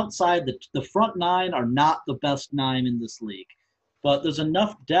the front side, the front 9 are not the best 9 in this league, but there's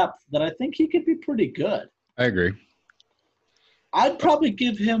enough depth that I think he could be pretty good. I agree. I'd probably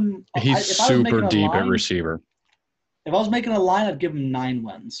give him. He's super deep at receiver. If I was making a line, I'd give him 9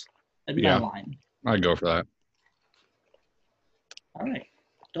 wins. That'd be my line. I'd go for that. All right.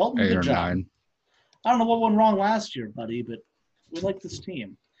 Dalton, 8 good or job. 9. I don't know what went wrong last year, buddy, but we like this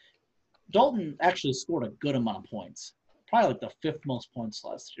team. Dalton actually scored a good amount of points. Probably like the 5th most points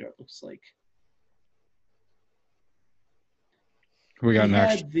last year, it looks like. We got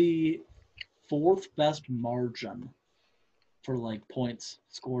next. He had the 4th best margin for like points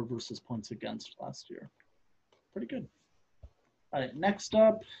scored versus points against last year. Pretty good. All right, next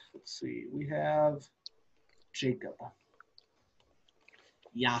up, let's see. We have Jacob. All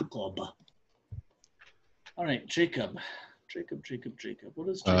right, Jacob. What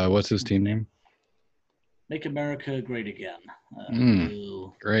is Jacob? What's his team name? Make America Great Again.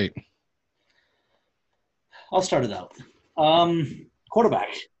 Great. I'll start it out.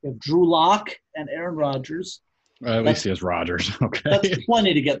 Quarterback. We have Drew Lock and Aaron Rodgers. At least he has Rodgers. Okay. That's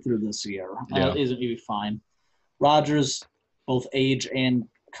plenty to get through this year. Yeah. He'll be fine. Rodgers, both age and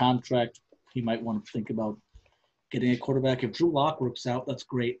contract, he might want to think about getting a quarterback. If Drew Lock works out, that's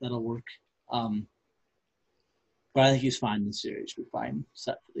great. That'll work. But I think he's fine this year. He should be fine,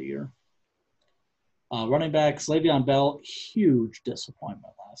 set for the year. Running backs, Le'Veon Bell, huge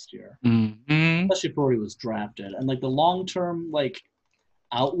disappointment last year, especially before he was drafted. And the long-term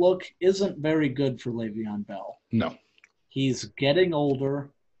outlook isn't very good for Le'Veon Bell. No, he's getting older,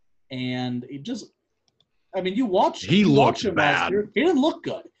 and he just. I mean, you watch. He looked bad. Last year. He didn't look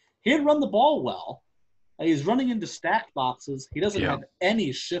good. He didn't run the ball well. He's running into stacked boxes. He doesn't have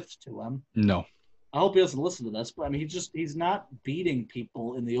any shift to him. No. I hope he doesn't listen to this, but I mean, he's not beating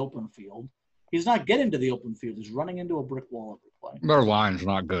people in the open field. He's not getting to the open field. He's running into a brick wall every play. Their line's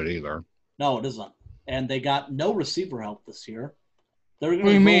not good either. No, it isn't. And they got no receiver help this year. They're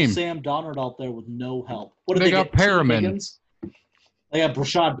going to roll Sam Donald out there with no help. What did they got? Perriman. They got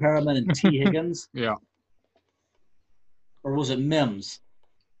Brashad Perriman and T. Higgins. Yeah. Or was it Mims?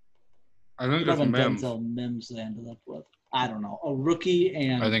 I think it's Mims. Mims they ended up with. I don't know. A rookie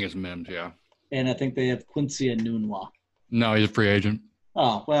and. I think it's Mims, yeah. And I think they have Quincy Enunwa. No, he's a free agent.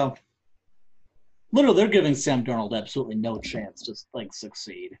 Oh, well. Literally, they're giving Sam Darnold absolutely no chance to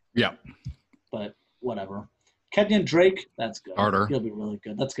succeed. Yeah. But whatever. Kenyon Drake, that's good. Harder. He'll be really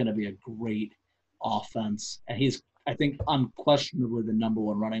good. That's going to be a great offense. And he's, I think, unquestionably the number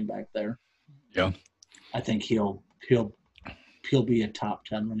one running back there. Yeah. I think he'll be a top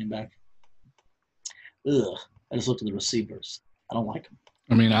 10 running back. Ugh. I just looked at the receivers. I don't like him.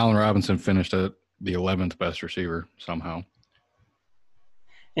 I mean, Allen Robinson finished at the 11th best receiver somehow.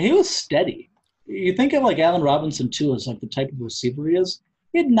 And he was steady. You think of Allen Robinson, too, as the type of receiver he is.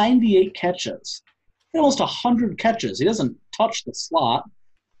 He had 98 catches. He had almost 100 catches. He doesn't touch the slot.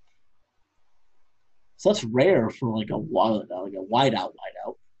 So that's rare for a wide out.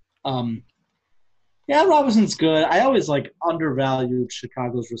 Yeah, Robinson's good. I always undervalued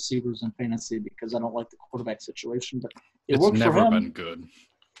Chicago's receivers in fantasy because I don't like the quarterback situation, but it worked for him. It's never been good.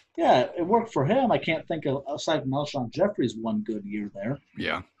 Yeah, it worked for him. I can't think of, aside from Alshon Jeffrey's one good year there.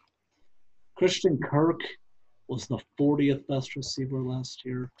 Yeah. Christian Kirk was the 40th best receiver last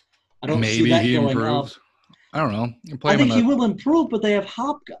year. I don't Maybe see that he going improves. up. I don't know. I think he will improve, but they have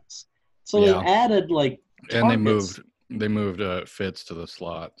Hopkins. So they added targets. And they moved Fitz to the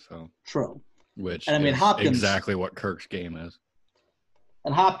slot. So true. Which and I mean, is Hopkins, exactly what Kirk's game is.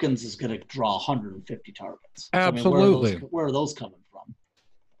 And Hopkins is going to draw 150 targets. Absolutely. So, I mean, where are those coming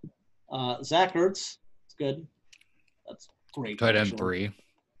from? Zach Ertz is good. That's great. Tight end 3.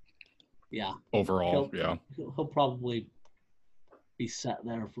 Yeah. Overall, He'll probably be set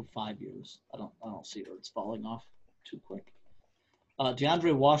there for 5 years. I don't see Ertz falling off too quick.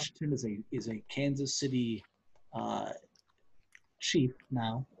 DeAndre Washington is a Kansas City Chief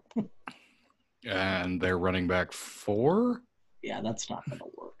now. And they're running back 4? Yeah, that's not going to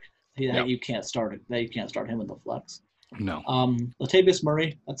work. You can't start it. You can't start him in the flex. No. Latavius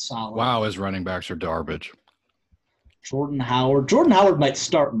Murray, that's solid. Wow, his running backs are garbage. Jordan Howard might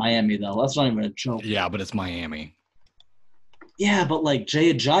start Miami, though. That's not even a joke. Yeah, but it's Miami. Yeah, but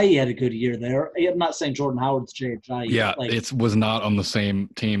Jay Ajayi had a good year there. I'm not saying Jordan Howard's Jay Ajayi. Yeah, it was not on the same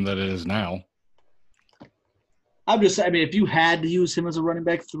team that it is now. If you had to use him as a running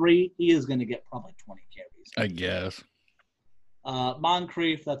back 3, he is going to get probably 20 carries. I guess.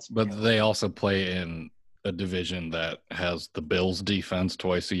 Moncrief, But they also play in a division that has the Bills defense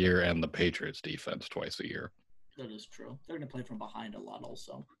twice a year and the Patriots defense twice a year. That is true. They're going to play from behind a lot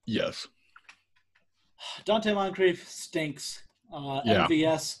also. Yes. Dante Moncrief stinks.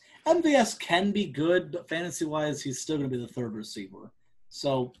 MVS. MVS can be good, but fantasy-wise, he's still going to be the 3rd receiver.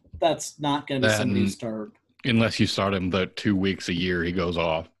 So that's not going to be somebody you start. Unless you start him the 2 weeks a year, he goes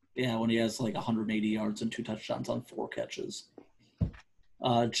off. Yeah, when he has 180 yards and 2 touchdowns on 4 catches.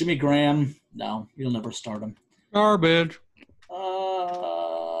 Jimmy Graham, no, you'll never start him. Garbage.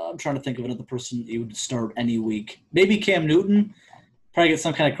 I'm trying to think of another person you would start any week. Maybe Cam Newton. Probably get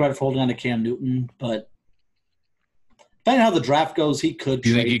some kind of credit for holding on to Cam Newton, but depending on how the draft goes, he could. Do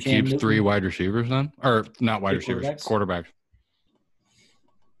you think he keeps 3 wide receivers then? Or not wide receivers, quarterbacks?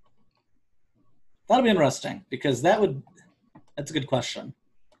 That'll be interesting because that's a good question.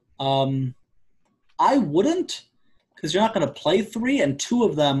 I wouldn't, because you're not going to play 3, and 2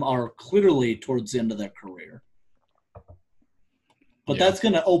 of them are clearly towards the end of their career. But that's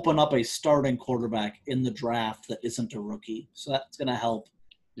going to open up a starting quarterback in the draft that isn't a rookie. So that's going to help.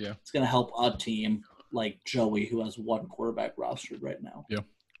 Yeah. It's going to help a team like Joey, who has 1 quarterback rostered right now. Yeah.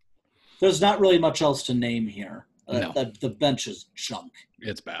 There's not really much else to name here. No. The bench is junk.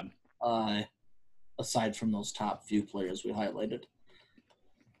 It's bad. aside from those top few players we highlighted.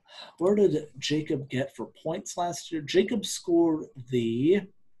 Where did Jacob get for points last year? Jacob scored the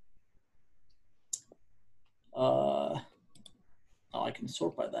I can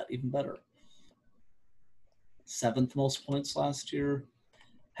sort by that even better. 7th most points last year.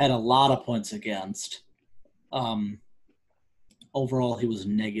 Had a lot of points against. Overall, he was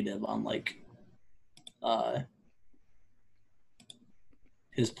negative on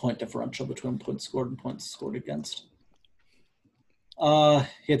his point differential between points scored and points scored against.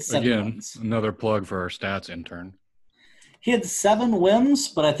 He had 7 wins. Another plug for our stats intern. He had 7 wins,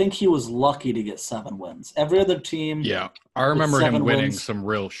 but I think he was lucky to get 7 wins. Every other team. Yeah, I remember him winning some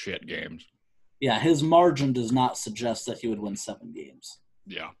real shit games. Yeah, his margin does not suggest that he would win 7 games.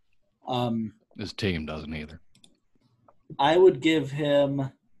 Yeah. His team doesn't either. I would give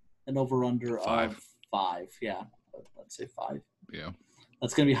him an over-under 5. of 5. Yeah, let's say 5. Yeah.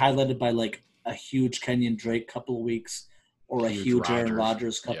 That's going to be highlighted by a huge Kenyon Drake couple of weeks or a huge Aaron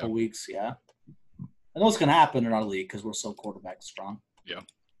Rodgers couple of weeks. Yeah. I know what's going to happen in our league because we're so quarterback strong. Yeah.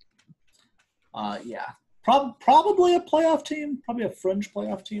 Yeah. Probably a playoff team. Probably a fringe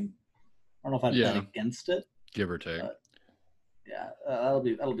playoff team. I don't know if I'd bet against it. Give or take. Yeah, that'll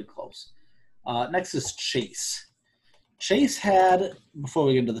be close. Next is Chase. Chase had, before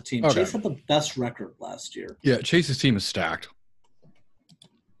we get into the team, Chase had the best record last year. Yeah, Chase's team is stacked.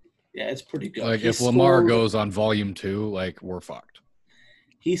 Yeah, it's pretty good. If Lamar goes on volume 2, we're fucked.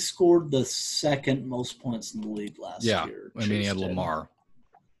 He scored the 2nd most points in the league last year. Yeah, he had Lamar.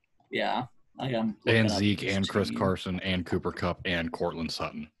 Yeah. And Zeke and Chris Carson and Cooper Kupp and Cortland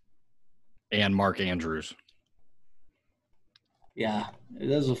Sutton. And Mark Andrews. Yeah.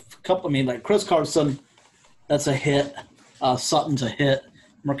 There's a couple, Chris Carson, that's a hit. Sutton's a hit.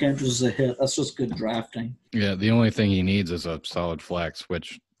 Mark Andrews is a hit. That's just good drafting. Yeah, the only thing he needs is a solid flex,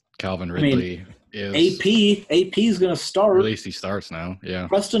 which Calvin Ridley is. AP is going to start. At least he starts now, yeah.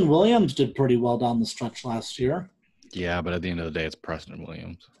 Preston Williams did pretty well down the stretch last year. Yeah, but at the end of the day, it's Preston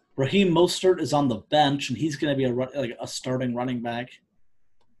Williams. Raheem Mostert is on the bench, and he's going to be a starting running back.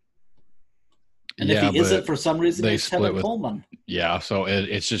 And if he isn't for some reason, they it's Kevin Coleman. Yeah, so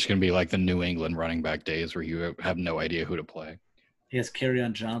it's just going to be like the New England running back days where you have no idea who to play. He has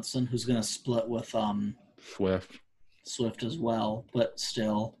Kerryon Johnson, who's going to split with Swift as well, but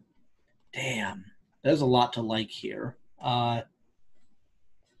still. Damn, there's a lot to like here. Yeah,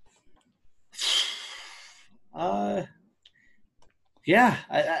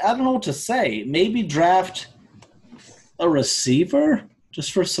 I don't know what to say. Maybe draft a receiver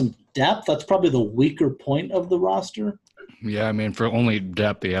just for some depth. That's probably the weaker point of the roster. Yeah, for only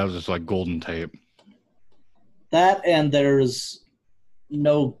depth he has is Golden Tape. That, and there's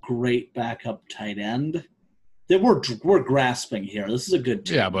no great backup tight end. We're grasping here. This is a good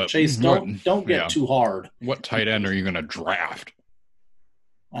team. Yeah, but Chase, don't get too hard. What tight end are you going to draft?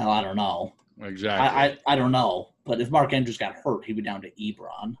 Well, I don't know. Exactly. I don't know. But if Mark Andrews got hurt, he'd be down to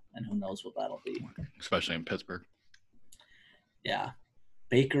Ebron, and who knows what that'll be. Especially in Pittsburgh. Yeah.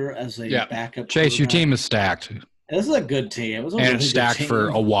 Baker as a backup. Chase, your team is stacked. This is a good team. And it's stacked for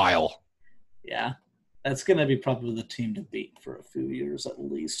a while. Yeah. That's going to be probably the team to beat for a few years at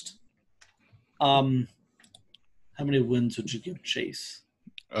least. How many wins would you give Chase?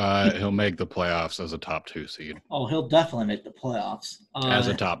 He'll make the playoffs as a top 2 seed. Oh, he'll definitely make the playoffs. As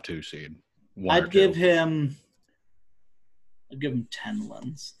a top 2 seed. I'd give him 10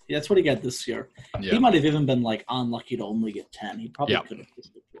 wins. Yeah, that's what he got this year. Yeah. He might have even been unlucky to only get 10. He probably could have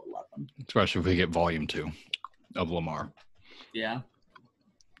pushed it to 11. Especially if we get volume 2 of Lamar. Yeah.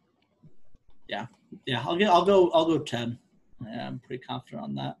 Yeah. Yeah. I'll go 10. Yeah, I'm pretty confident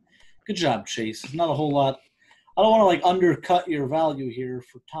on that. Good job, Chase. It's not a whole lot. I don't want to undercut your value here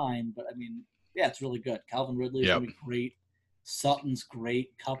for time, but it's really good. Calvin Ridley is going to be great. Sutton's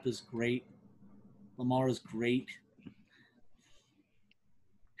great. Kupp is great. Lamar is great.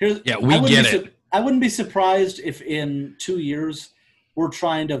 We get it. I wouldn't be surprised if in 2 years we're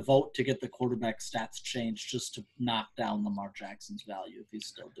trying to vote to get the quarterback stats changed just to knock down Lamar Jackson's value if he's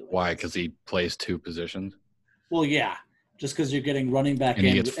still doing it. Why? Because he plays 2 positions? Well, yeah. Just because you're getting running back and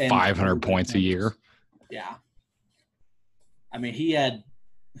he gets 500 points a year. Yeah. He had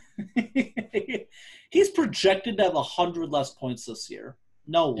he's projected to have 100 less points this year.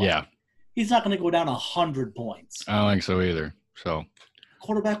 No way. Yeah. He's not going to go down 100 points. I don't think so either. So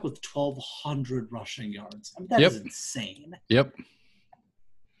quarterback with 1,200 rushing yards. That is insane. Yep.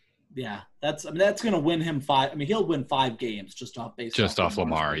 Yeah, that's going to win him 5. He'll win 5 games just off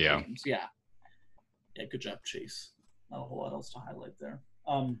Lamar. Yeah. Yeah. Yeah. Good job, Chase. Not a whole lot else to highlight there.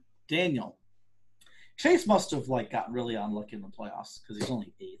 Daniel. Chase must have gotten really unlucky in the playoffs because he's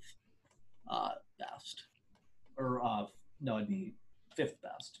only 8th best. Or, no, it'd be 5th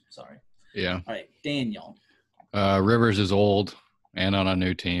best. Sorry. Yeah. All right, Daniel. Rivers is old and on a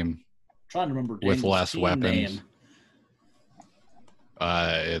new team. Trying to remember with less team weapons. Name.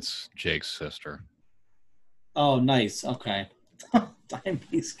 It's Jake's sister. Oh, nice. Okay.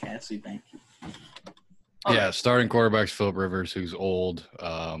 Timepiece Cassie, thank you. Starting quarterback's Phillip Rivers, who's old,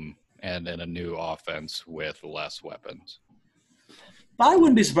 and in a new offense with less weapons. But I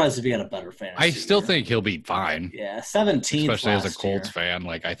wouldn't be surprised if he had a better fantasy. I still think he'll be fine. Yeah, 17th. Especially as a Colts fan,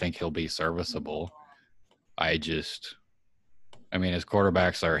 like I think he'll be serviceable. His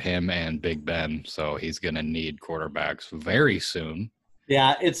quarterbacks are him and Big Ben, so he's going to need quarterbacks very soon.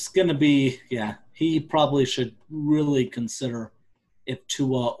 Yeah, it's going to be, he probably should really consider if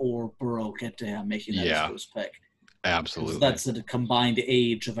Tua or Burrow get to him making that his first pick. Absolutely. That's a combined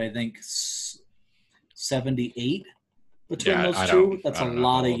age of, I think, 78 between those two. That's a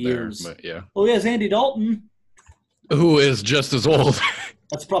lot of years. There, but yeah. Oh, he has Andy Dalton. Who is just as old.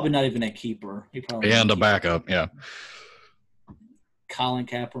 That's probably not even a keeper. And a backup, yeah. Colin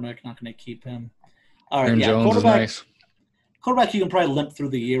Kaepernick, not going to keep him. All right, Aaron Jones is nice. Quarterback, you can probably limp through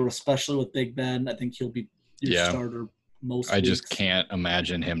the year, especially with Big Ben. I think he'll be your starter most weeks. Just can't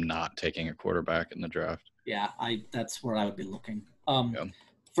imagine him not taking a quarterback in the draft. Yeah, that's where I would be looking.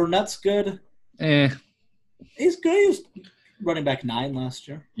 Fournette's good. He's good. He was running back 9 last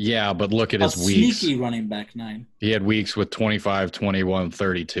year. Yeah, but look at his weeks. Sneaky running back 9. He had weeks with 25, 21,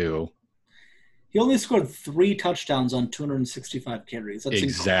 32. He only scored 3 touchdowns on 265 carries. That's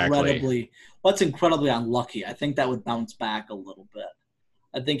incredibly unlucky. I think that would bounce back a little bit.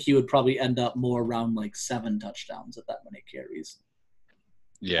 I think he would probably end up more around like 7 touchdowns at that many carries.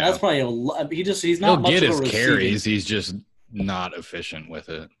 Yeah, that's probably he's not. He'll get his carries. He's just not efficient with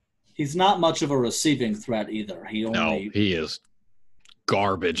it. He's not much of a receiving threat either. He is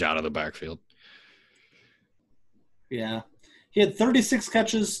garbage out of the backfield. Yeah. He had 36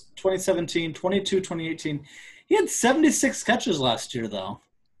 catches 2017, 22 2018. He had 76 catches last year, though,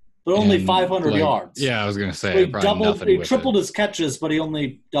 but only 500 yards. Yeah, I was going to say. So he tripled his catches, but he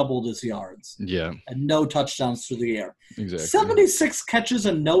only doubled his yards. Yeah. And no touchdowns through the air. Exactly. 76 catches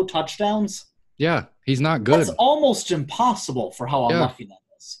and no touchdowns? Yeah, he's not good. That's almost impossible for how unlucky that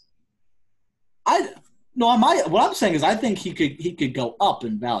is. What I'm saying is I think he could go up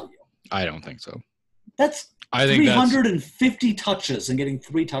in value. I don't think so. I think 350 touches and getting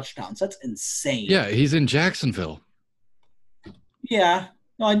 3 touchdowns. That's insane. Yeah, he's in Jacksonville. Yeah.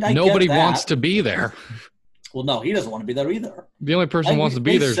 No, I Nobody wants to be there. Well, no, he doesn't want to be there either. The only person who wants to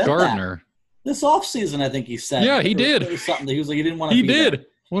be there is Gardner. This offseason, I think he said. Yeah, he did. Something that he was like, he didn't want to be there. He did,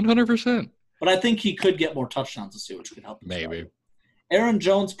 100%. But I think he could get more touchdowns this year, which could help. Maybe. Aaron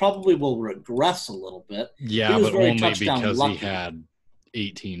Jones probably will regress a little bit. Yeah, but only because he had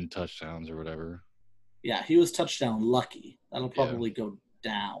 18 touchdowns or whatever. Yeah, he was touchdown lucky. That'll probably go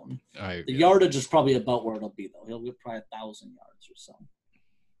down. The yardage is probably about where it'll be, though. He'll get probably 1,000 yards or so.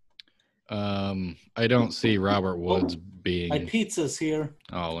 I don't see Robert Woods being. My pizza's here.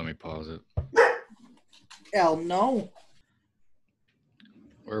 Oh, let me pause it. Hell no.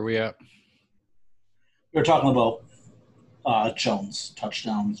 Where are we at? We were talking about Jones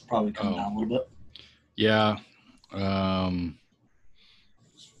touchdowns probably coming down a little bit. Yeah.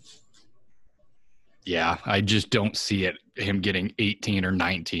 Yeah, I just don't see him getting 18 or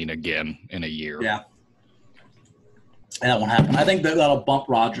 19 again in a year. Yeah. That won't happen. I think that'll bump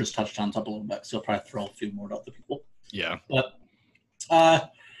Rodgers' touchdowns up a little bit, so he'll probably throw a few more to other people. Yeah. But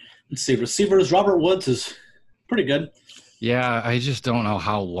let's see. Receivers, Robert Woods is pretty good. Yeah, I just don't know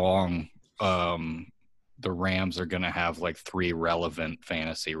how long the Rams are going to have like 3 relevant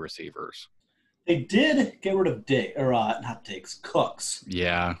fantasy receivers. They did get rid of Cooks.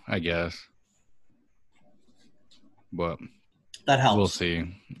 Yeah, I guess. But that helps. We'll see.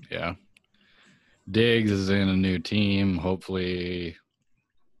 Yeah. Diggs is in a new team. Hopefully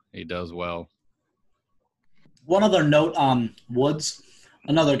he does well. One other note on Woods,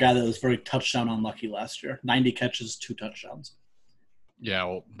 another guy that was very touchdown unlucky last year. 90 catches, 2 touchdowns. Yeah,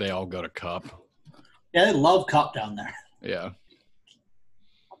 well, they all go to Cup. Yeah, they love Cup down there. Yeah.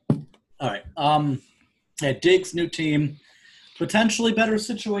 All right. Diggs, new team. Potentially better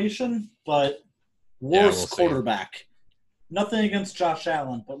situation, but worse quarterback. Nothing against Josh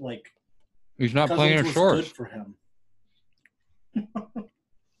Allen, but he's not playing a shorts. Good for him.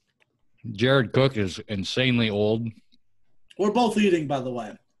 Jared Cook is insanely old. We're both eating, by the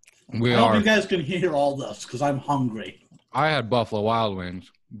way. I hope you guys can hear all this because I'm hungry. I had Buffalo Wild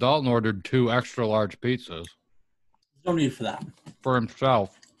Wings. Dalton ordered 2 extra large pizzas. No need for that. For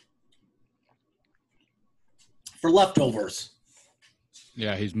himself. For leftovers.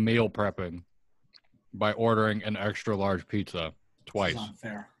 Yeah, he's meal prepping. by ordering an extra large pizza twice. This is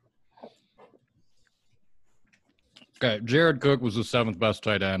unfair. Okay, Jared Cook was the 7th best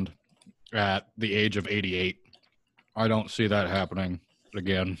tight end at the age of 88. I don't see that happening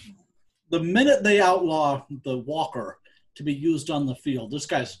again. The minute they outlaw the Walker to be used on the field, this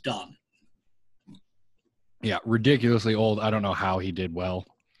guy's done. Yeah, ridiculously old. I don't know how he did well.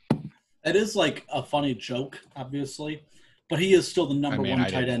 It is like a funny joke, obviously, but he is still the number one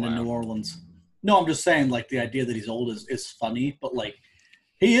tight end in New Orleans. No, I'm just saying, like, the idea that he's old is funny, but, like,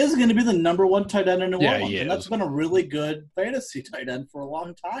 he is going to be the number one tight end in New Orleans, and that's been a really good fantasy tight end for a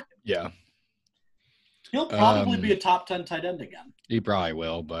long time. Yeah. He'll probably be a top 10 tight end again. He probably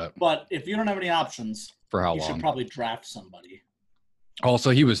will, but if you don't have any options, for how long? You should probably draft somebody. Also,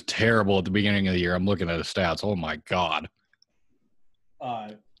 he was terrible at the beginning of the year. I'm looking at his stats. Oh, my God.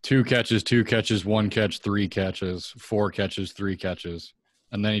 2 catches, 2 catches, 1 catch, 3 catches, 4 catches, 3 catches.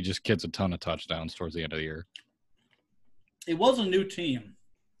 And then he just gets a ton of touchdowns towards the end of the year. It was a new team.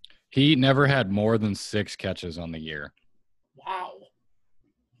 He never had more than 6 catches on the year. Wow.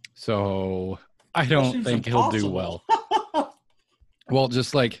 So I don't think he'll do well. Well,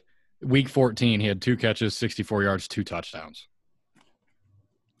 just like week 14, he had 2 catches, 64 yards, 2 touchdowns.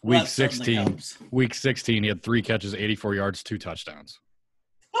 Week 16, he had 3 catches, 84 yards, 2 touchdowns.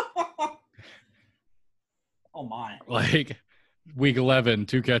 Oh, my. Like, week 11,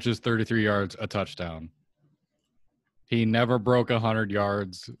 2 catches, 33 yards, a touchdown. He never broke 100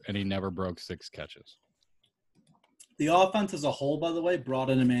 yards, and he never broke 6 catches. The offense as a whole, by the way, brought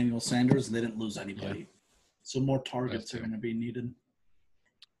in Emmanuel Sanders, and they didn't lose anybody. Yeah. So more targets are going to be needed.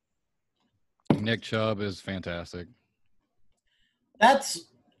 Nick Chubb is fantastic. That's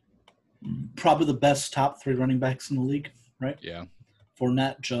probably the best top 3 running backs in the league, right? Yeah.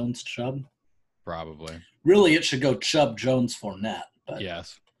 Fournette, Jones, Chubb. Probably. Really, it should go Chubb, Jones, Fournette. But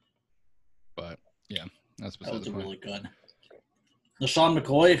yes. But, yeah, that's that was really good. LaShawn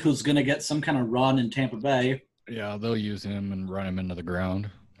McCoy, who's going to get some kind of run in Tampa Bay. Yeah, they'll use him and run him into the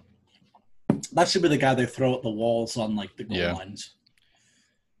ground. That should be the guy they throw at the walls on, like, the goal lines.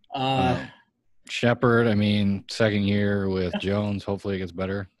 Shepard, I mean, 2nd year with Jones. Hopefully it gets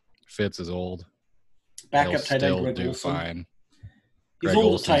better. Fitz is old. Backup tight end, Greg do fine. He's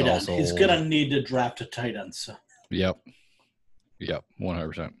old at tight end. He's going to need to draft a tight end. So. Yep,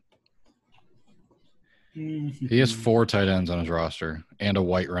 100%. He has 4 tight ends on his roster and a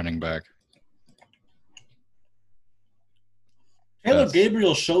white running back. Taylor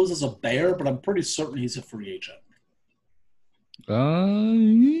Gabriel shows as a Bear, but I'm pretty certain he's a free agent.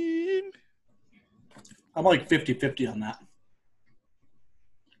 I'm like 50-50 on that.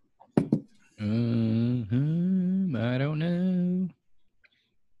 I don't know.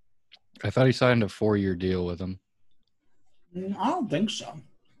 I thought he signed a 4-year deal with him. I don't think so.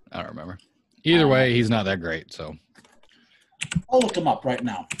 I don't remember. Either way, he's not that great, so. I'll look him up right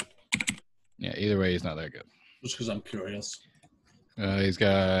now. Yeah, either way, he's not that good. Just because I'm curious. He's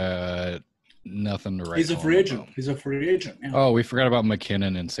got nothing to write. He's a free agent. He's a free agent. Yeah. Oh, we forgot about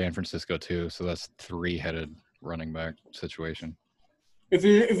McKinnon in San Francisco too. So that's 3-headed running back situation. If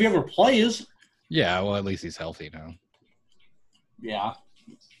he ever plays. Yeah, well, at least he's healthy now. Yeah.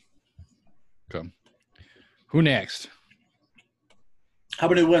 Okay. Who next? How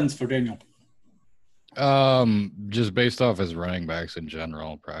many wins for Daniel? Just based off his running backs in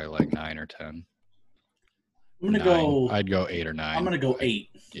general, probably like 9 or 10. I'm gonna go. I'd go 8 or 9. I'm gonna go 8.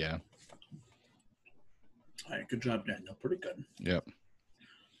 Yeah. All right, good job, Daniel. Pretty good. Yep.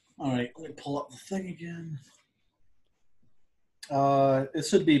 All right, let me pull up the thing again.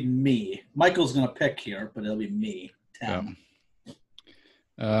 This would be me. Michael's gonna pick here, but it'll be me. 10. Yep.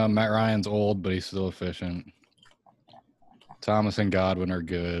 Matt Ryan's old, but he's still efficient. Thomas and Godwin are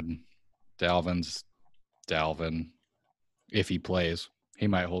good. Dalvin's Dalvin. If he plays, he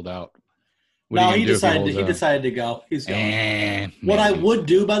might hold out. He decided to go. He's going. What I would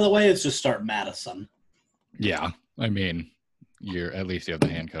do, by the way, is just start Madison. Yeah. I mean, at least you have the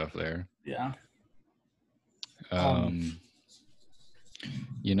handcuff there. Yeah.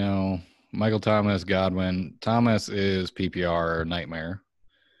 Michael Thomas, Godwin. Thomas is PPR nightmare.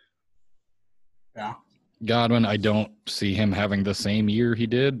 Yeah. Godwin, I don't see him having the same year he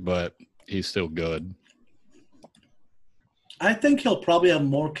did, but he's still good. I think he'll probably have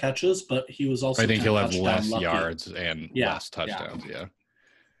more catches, but he was also. I think he'll have less yards and less touchdowns. Yeah.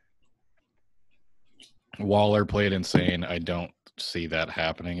 Waller played insane. I don't see that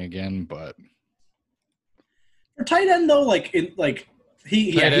happening again, but for tight end though, he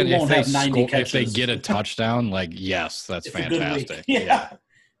won't have 90 catches. If they get a touchdown, yes, that's fantastic. Yeah.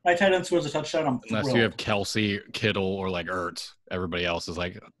 My tight end scores a touchdown. I'm Unless thrilled. you have Kelsey, Kittle, or Ertz, Everybody else is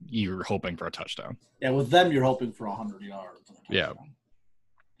like, you're hoping for a touchdown. Yeah, with them, you're hoping for 100 yards. Yeah.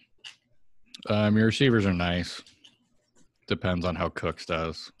 Your receivers are nice. Depends on how Cooks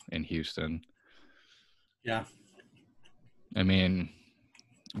does in Houston. Yeah. I mean,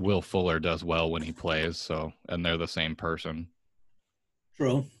 Will Fuller does well when he plays, and they're the same person.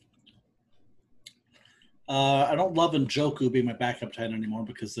 True. I don't love Njoku being my backup tight end anymore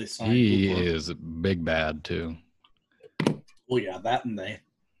because they signed Cooper. Is big bad, too. Well, yeah, that and they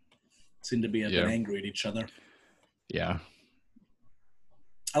seem to be a bit angry at each other. Yeah.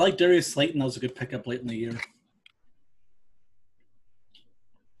 I like Darius Slayton. That was a good pickup late in the year.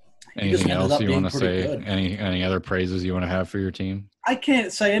 Anything else you want to say? Good. Any other praises you want to have for your team? I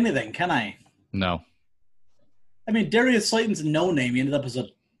can't say anything, can I? No. I mean, Darius Slayton's a no-name. He ended up as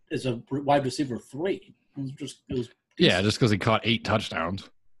a wide receiver 3. It was just because he caught 8 touchdowns.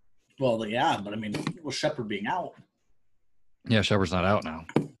 Well, yeah, but I mean, with Shepard being out. Yeah, Shepard's not out now.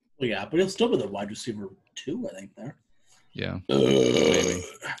 Well, yeah, but he'll still be the wide receiver 2, I think, there. Yeah. Maybe.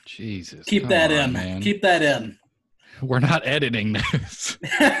 Jesus. Keep that in. Man. Keep that in. We're not editing this.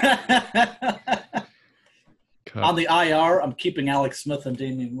 On the IR, I'm keeping Alex Smith and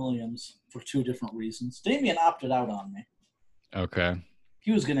Damian Williams for 2 different reasons. Damian opted out on me. Okay.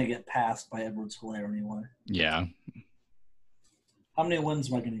 He was going to get passed by Edwards-Helaire anyway. Yeah. How many wins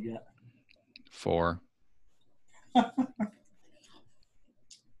am I going to get? 4.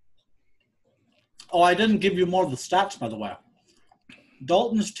 Oh, I didn't give you more of the stats, by the way.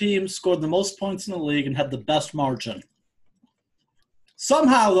 Dalton's team scored the most points in the league and had the best margin.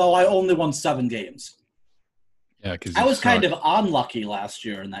 Somehow, though, I only won 7 games. Yeah, because I was kind of unlucky last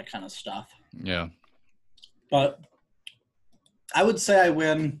year and that kind of stuff. Yeah. But I would say I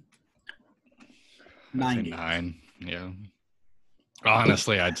win 9 games. 9, yeah.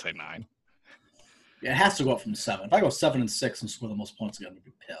 Honestly, I'd say 9. Yeah, it has to go up from 7. If I go 7-6 and score the most points, I'm going to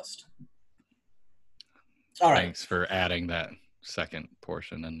be pissed. All right. Thanks for adding that second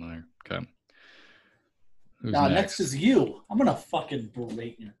portion in there. Okay. Who's next is you. I'm going to fucking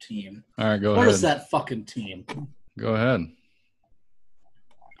berate your team. All right, go ahead. What is that fucking team? Go ahead.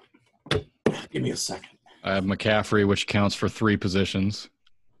 Give me a second. I have McCaffrey, which counts for 3 positions.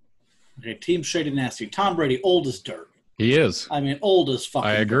 Okay, team shady nasty. Tom Brady, old as dirt. He is. I mean, old as fucking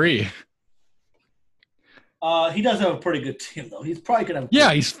I agree. He does have a pretty good team, though. He's probably going to –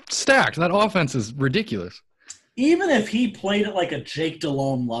 Yeah, he's stacked. That offense is ridiculous. Even if he played at like a Jake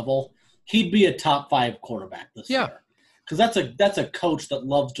Delhomme level, he'd be a top 5 quarterback this year. Because that's a coach that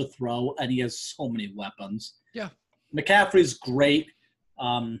loves to throw, and he has so many weapons. Yeah. McCaffrey's great.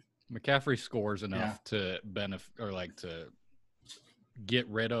 McCaffrey scores enough to benefit or like to get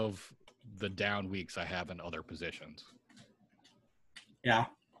rid of the down weeks I have in other positions. Yeah.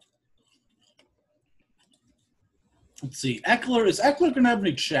 Let's see. Eckler, is Eckler going to have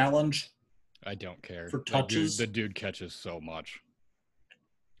any challenge? I don't care. For touches? The dude catches so much.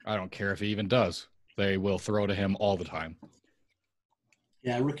 I don't care if he even does. They will throw to him all the time.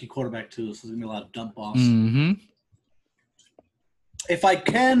 Yeah, rookie quarterback too, so there's going to be a lot of dump offs. Mm-hmm. If I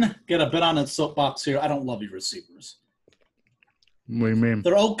can get a bit on its soapbox here, I don't love your receivers. What do you mean?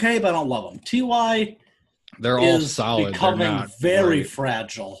 They're okay, but I don't love them. T.Y. They're all solid. Becoming very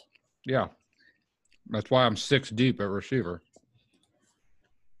fragile. Yeah. That's why I'm 6 deep at receiver.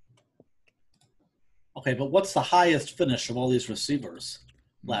 Okay, but what's the highest finish of all these receivers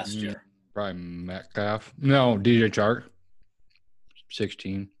last year? Probably Metcalf. No, DJ Chark.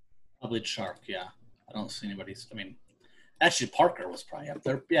 16. Probably Chark, yeah. I don't see anybody. I mean, actually, Parker was probably up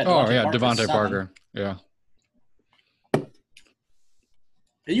there. Yeah. Devontae Parker. Yeah. And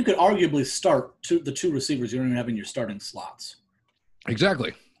you could arguably start the 2 receivers you don't even have in your starting slots.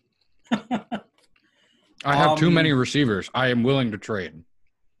 Exactly. I have too many receivers. I am willing to trade.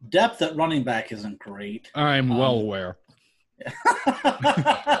 Depth at running back isn't great. I'm well aware.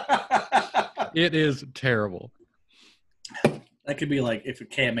 It is terrible. That could be like if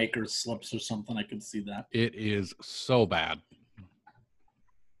Cam Akers slips or something. I could see that. It is so bad.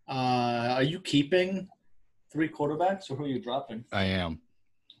 Are you keeping 3 quarterbacks, or who are you dropping? I am.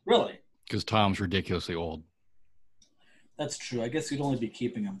 Really? Because Tom's ridiculously old. That's true. I guess you'd only be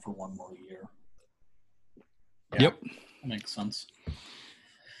keeping him for 1 more year. Yeah, yep. That makes sense.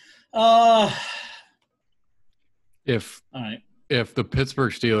 If the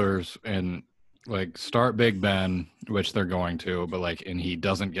Pittsburgh Steelers and start Big Ben, which they're going to, but and he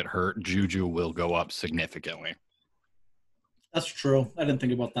doesn't get hurt, Juju will go up significantly. That's true. I didn't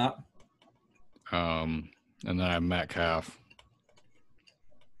think about that. And then I have Metcalf.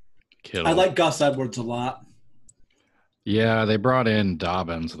 Kittle. I like Gus Edwards a lot. Yeah, they brought in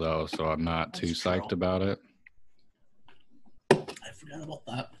Dobbins though, so I'm not too psyched about it. forgot about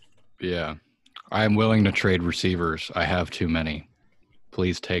that. Yeah. I am willing to trade receivers. I have too many.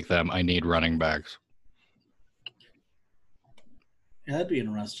 Please take them. I need running backs. Yeah, that'd be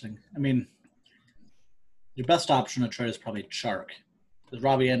interesting. I mean, your best option to trade is probably Chark. Because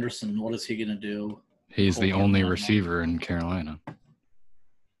Robbie Anderson, what is he going to do? He's the only receiver in Carolina.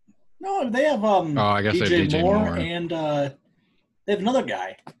 No, they have I guess they have DJ Moore. And they have another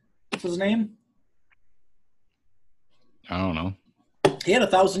guy. What's his name? I don't know. He had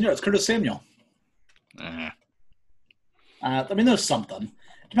 1,000 yards. Curtis Samuel. I mean, there's something.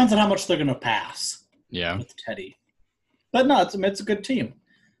 Depends on how much they're going to pass. Yeah. With Teddy. But no, it's a good team.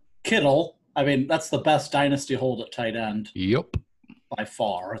 Kittle, I mean, that's the best dynasty hold at tight end. Yep. By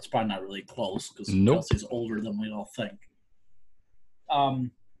far. It's probably not really close because Kelsey's older than we all think. Are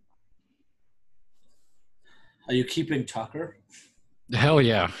you keeping Tucker? Hell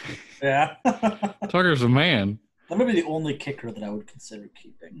yeah. Yeah. Tucker's a man. That might be the only kicker that I would consider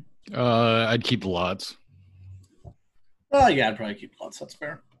keeping. I'd keep Lutz. Yeah, I'd probably keep Lutz. That's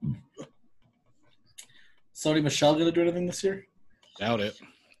fair. Sony Michel going to do anything this year? Doubt it.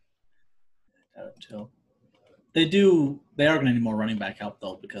 Doubt it too. They are going to need more running back help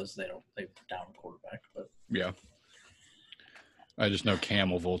though because they down a quarterback. But yeah. I just know Cam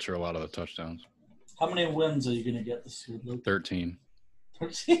will vulture a lot of the touchdowns. How many wins are you going to get this year, Luke? 13.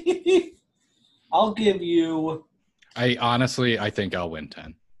 13? I'll give you... I think I'll win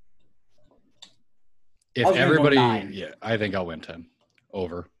 10. If everybody... Yeah, I think I'll win 10.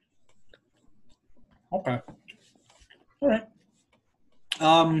 Over. Okay. All right.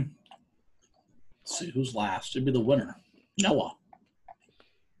 Let's see, who's last? It'd be the winner. Noah.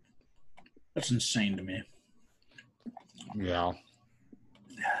 That's insane to me. Yeah.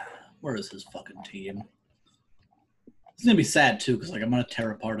 Where is his fucking team? It's going to be sad, too, because I'm going to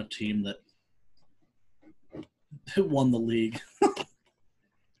tear apart a team that won the league.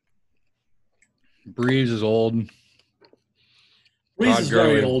 Breeze is old. Breeze is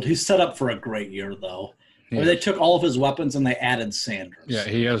very old. He's set up for a great year, though. Yeah. I mean, they took all of his weapons and they added Sanders. Yeah,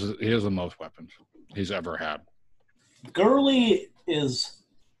 he has the most weapons he's ever had. Gurley is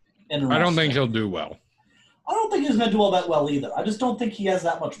interesting. I don't think he'll do well. I don't think he's going to do all that well either. I just don't think he has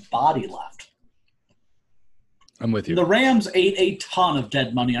that much body left. I'm with you. The Rams ate a ton of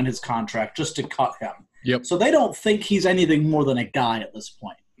dead money on his contract just to cut him. Yep. So they don't think he's anything more than a guy at this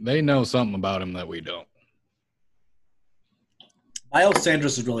point. They know something about him that we don't. Miles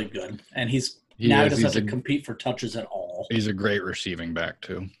Sanders is really good, and he doesn't have to compete for touches at all. He's a great receiving back,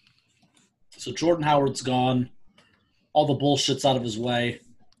 too. So Jordan Howard's gone. All the bullshit's out of his way.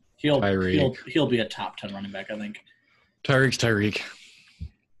 He'll be a top 10 running back, I think. Tyreek.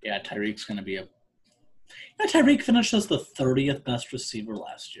 Yeah, Tyreek's going to be Tyreek finished as the 30th best receiver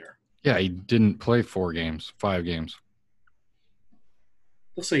last year. Yeah, he didn't play 5 games.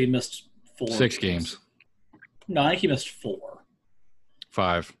 Looks like he missed 4. 6 games. No, I think he missed 4.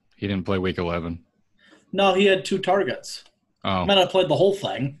 5. He didn't play week 11. No, he had 2 targets. Oh. I mean, I played the whole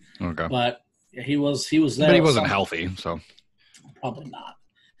thing. Okay. But he was there. But he wasn't healthy, so. Probably not.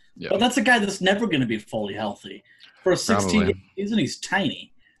 Yeah. But that's a guy that's never going to be fully healthy. For a 16-game season, he's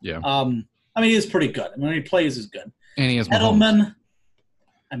tiny. Yeah. I mean, he's pretty good. I mean, when he plays, he's good. And he has Edelman.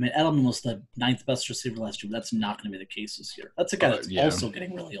 Edelman was the 9th best receiver last year. That's not going to be the case this year. That's a guy that's also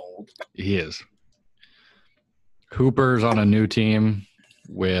getting really old. He is. Hooper's on a new team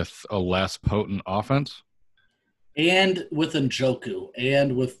with a less potent offense. And with Njoku.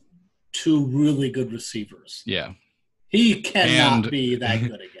 And with 2 really good receivers. Yeah. He cannot be that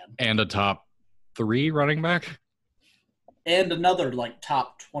good again. And a top 3 running back. And another,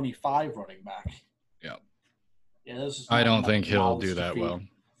 top 25 running back. Yeah. Yeah, I don't think he'll do that well.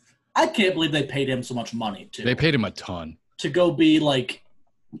 I can't believe they paid him so much money, too. They paid him a ton. To go be,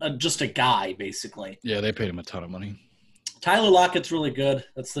 just a guy, basically. Yeah, they paid him a ton of money. Tyler Lockett's really good.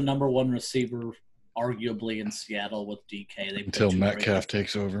 That's the number 1 receiver, arguably, in Seattle with DK. Until Metcalf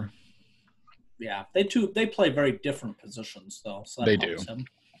takes over. Yeah, they play very different positions, though. So they do. Him.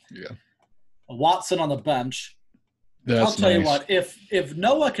 Yeah. Watson on the bench. I'll tell you what, if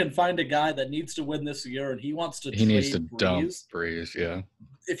Noah can find a guy that needs to win this year and he needs to dump Breeze, yeah.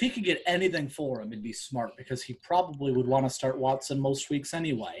 If he could get anything for him, it'd be smart because he probably would want to start Watson most weeks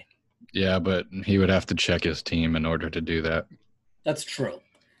anyway. Yeah, but he would have to check his team in order to do that. That's true.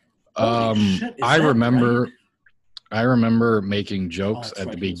 I remember making jokes at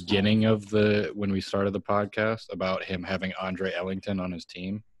the beginning of when we started the podcast about him having Andre Ellington on his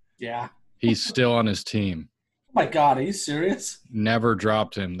team. Yeah. He's still on his team. Oh my God, are you serious? Never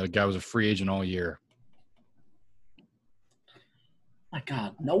dropped him. The guy was a free agent all year. My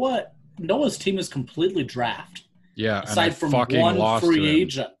God, Noah's team is completely draft. Yeah, aside from one free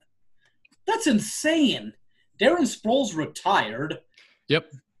agent. That's insane. Darren Sproles retired.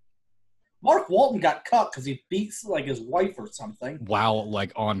 Yep. Mark Walton got cut because he beats like his wife or something. Wow,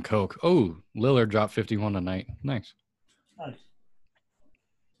 like on coke. Oh, Lillard dropped 51 tonight. Nice.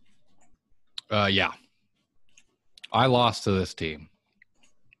 Yeah. I lost to this team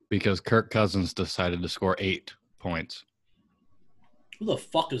because Kirk Cousins decided to score 8 points. Who the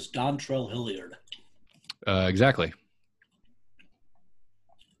fuck is Dontrell Hilliard? Exactly.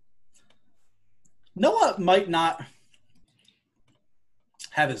 Noah might not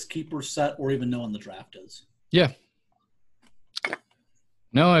have his keeper set or even know when the draft is. Yeah.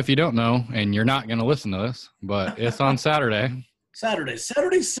 No, if you don't know, and you're not going to listen to this, but it's on Saturday.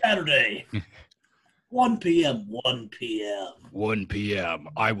 Saturday. 1 p.m. 1 p.m. 1 p.m.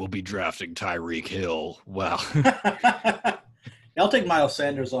 I will be drafting Tyreek Hill. Wow. I'll take Miles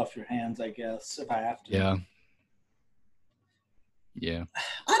Sanders off your hands, I guess, if I have to. Yeah. Yeah.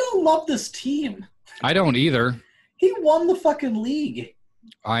 I don't love this team. I don't either. He won the fucking league.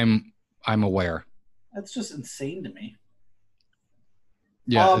 I'm aware. That's just insane to me.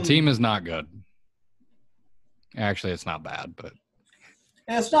 Yeah, the team is not good. Actually, it's not bad, but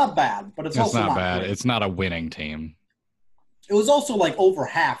it's not bad, but it's also not bad. Great. It's not a winning team. It was also like over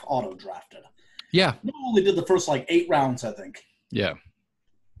half auto drafted. Yeah. We only did the first like 8 rounds, I think. Yeah.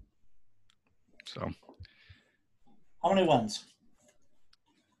 So. How many wins?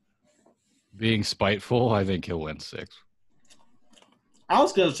 Being spiteful, I think he'll win 6. I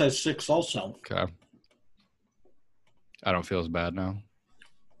was going to say 6 also. Okay. I don't feel as bad now.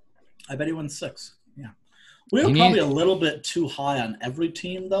 I bet he wins 6. Yeah. We were probably a little bit too high on every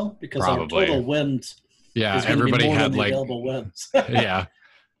team, though, because our total wins. Yeah, everybody had like available wins. Yeah.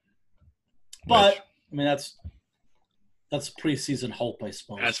 But I mean, that's preseason hope, I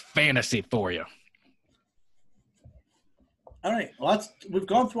suppose. That's fantasy for you. All right. Well, we've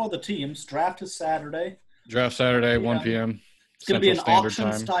gone through all the teams. Draft is Saturday. Draft Saturday, 1 p.m. It's going to be an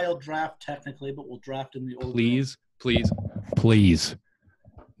auction-style draft, technically, but we'll draft in the order. Please.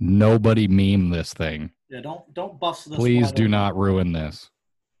 Nobody meme this thing. Yeah, don't bust this. Please do not ruin this.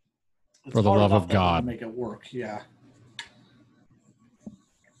 It's for the love of God. Make it work, yeah.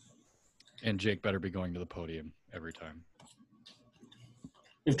 And Jake better be going to the podium every time.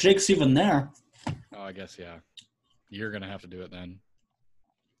 If Jake's even there. Oh, I guess, yeah. You're going to have to do it then.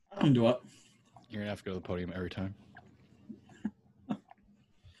 I can do it. You're going to have to go to the podium every time.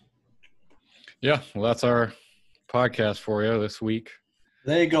 Yeah, well, that's our podcast for you this week.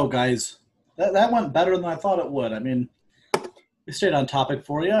 There you go, guys. That went better than I thought it would. I mean, we stayed on topic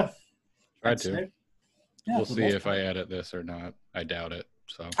for you. Tried to. Yeah, we'll see if I edit this or not. I doubt it.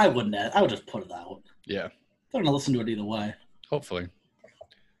 So I wouldn't edit. I would just put it out. Yeah. They're going to listen to it either way. Hopefully.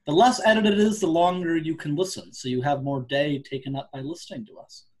 The less edited it is, the longer you can listen. So you have more day taken up by listening to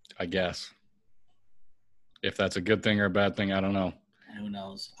us. I guess. If that's a good thing or a bad thing, I don't know. Who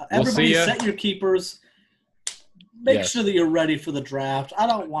knows? Everybody set your keepers. Make sure that you're ready for the draft. I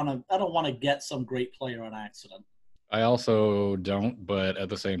don't want to get some great player on accident. I also don't, but at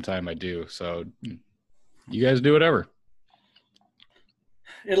the same time I do. So you guys do whatever.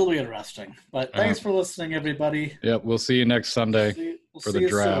 It'll be interesting. But thanks for listening, everybody. Yep, we'll see you next Sunday for the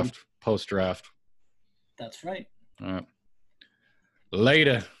draft, post-draft. That's right. All right.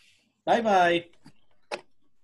 Later. Bye-bye.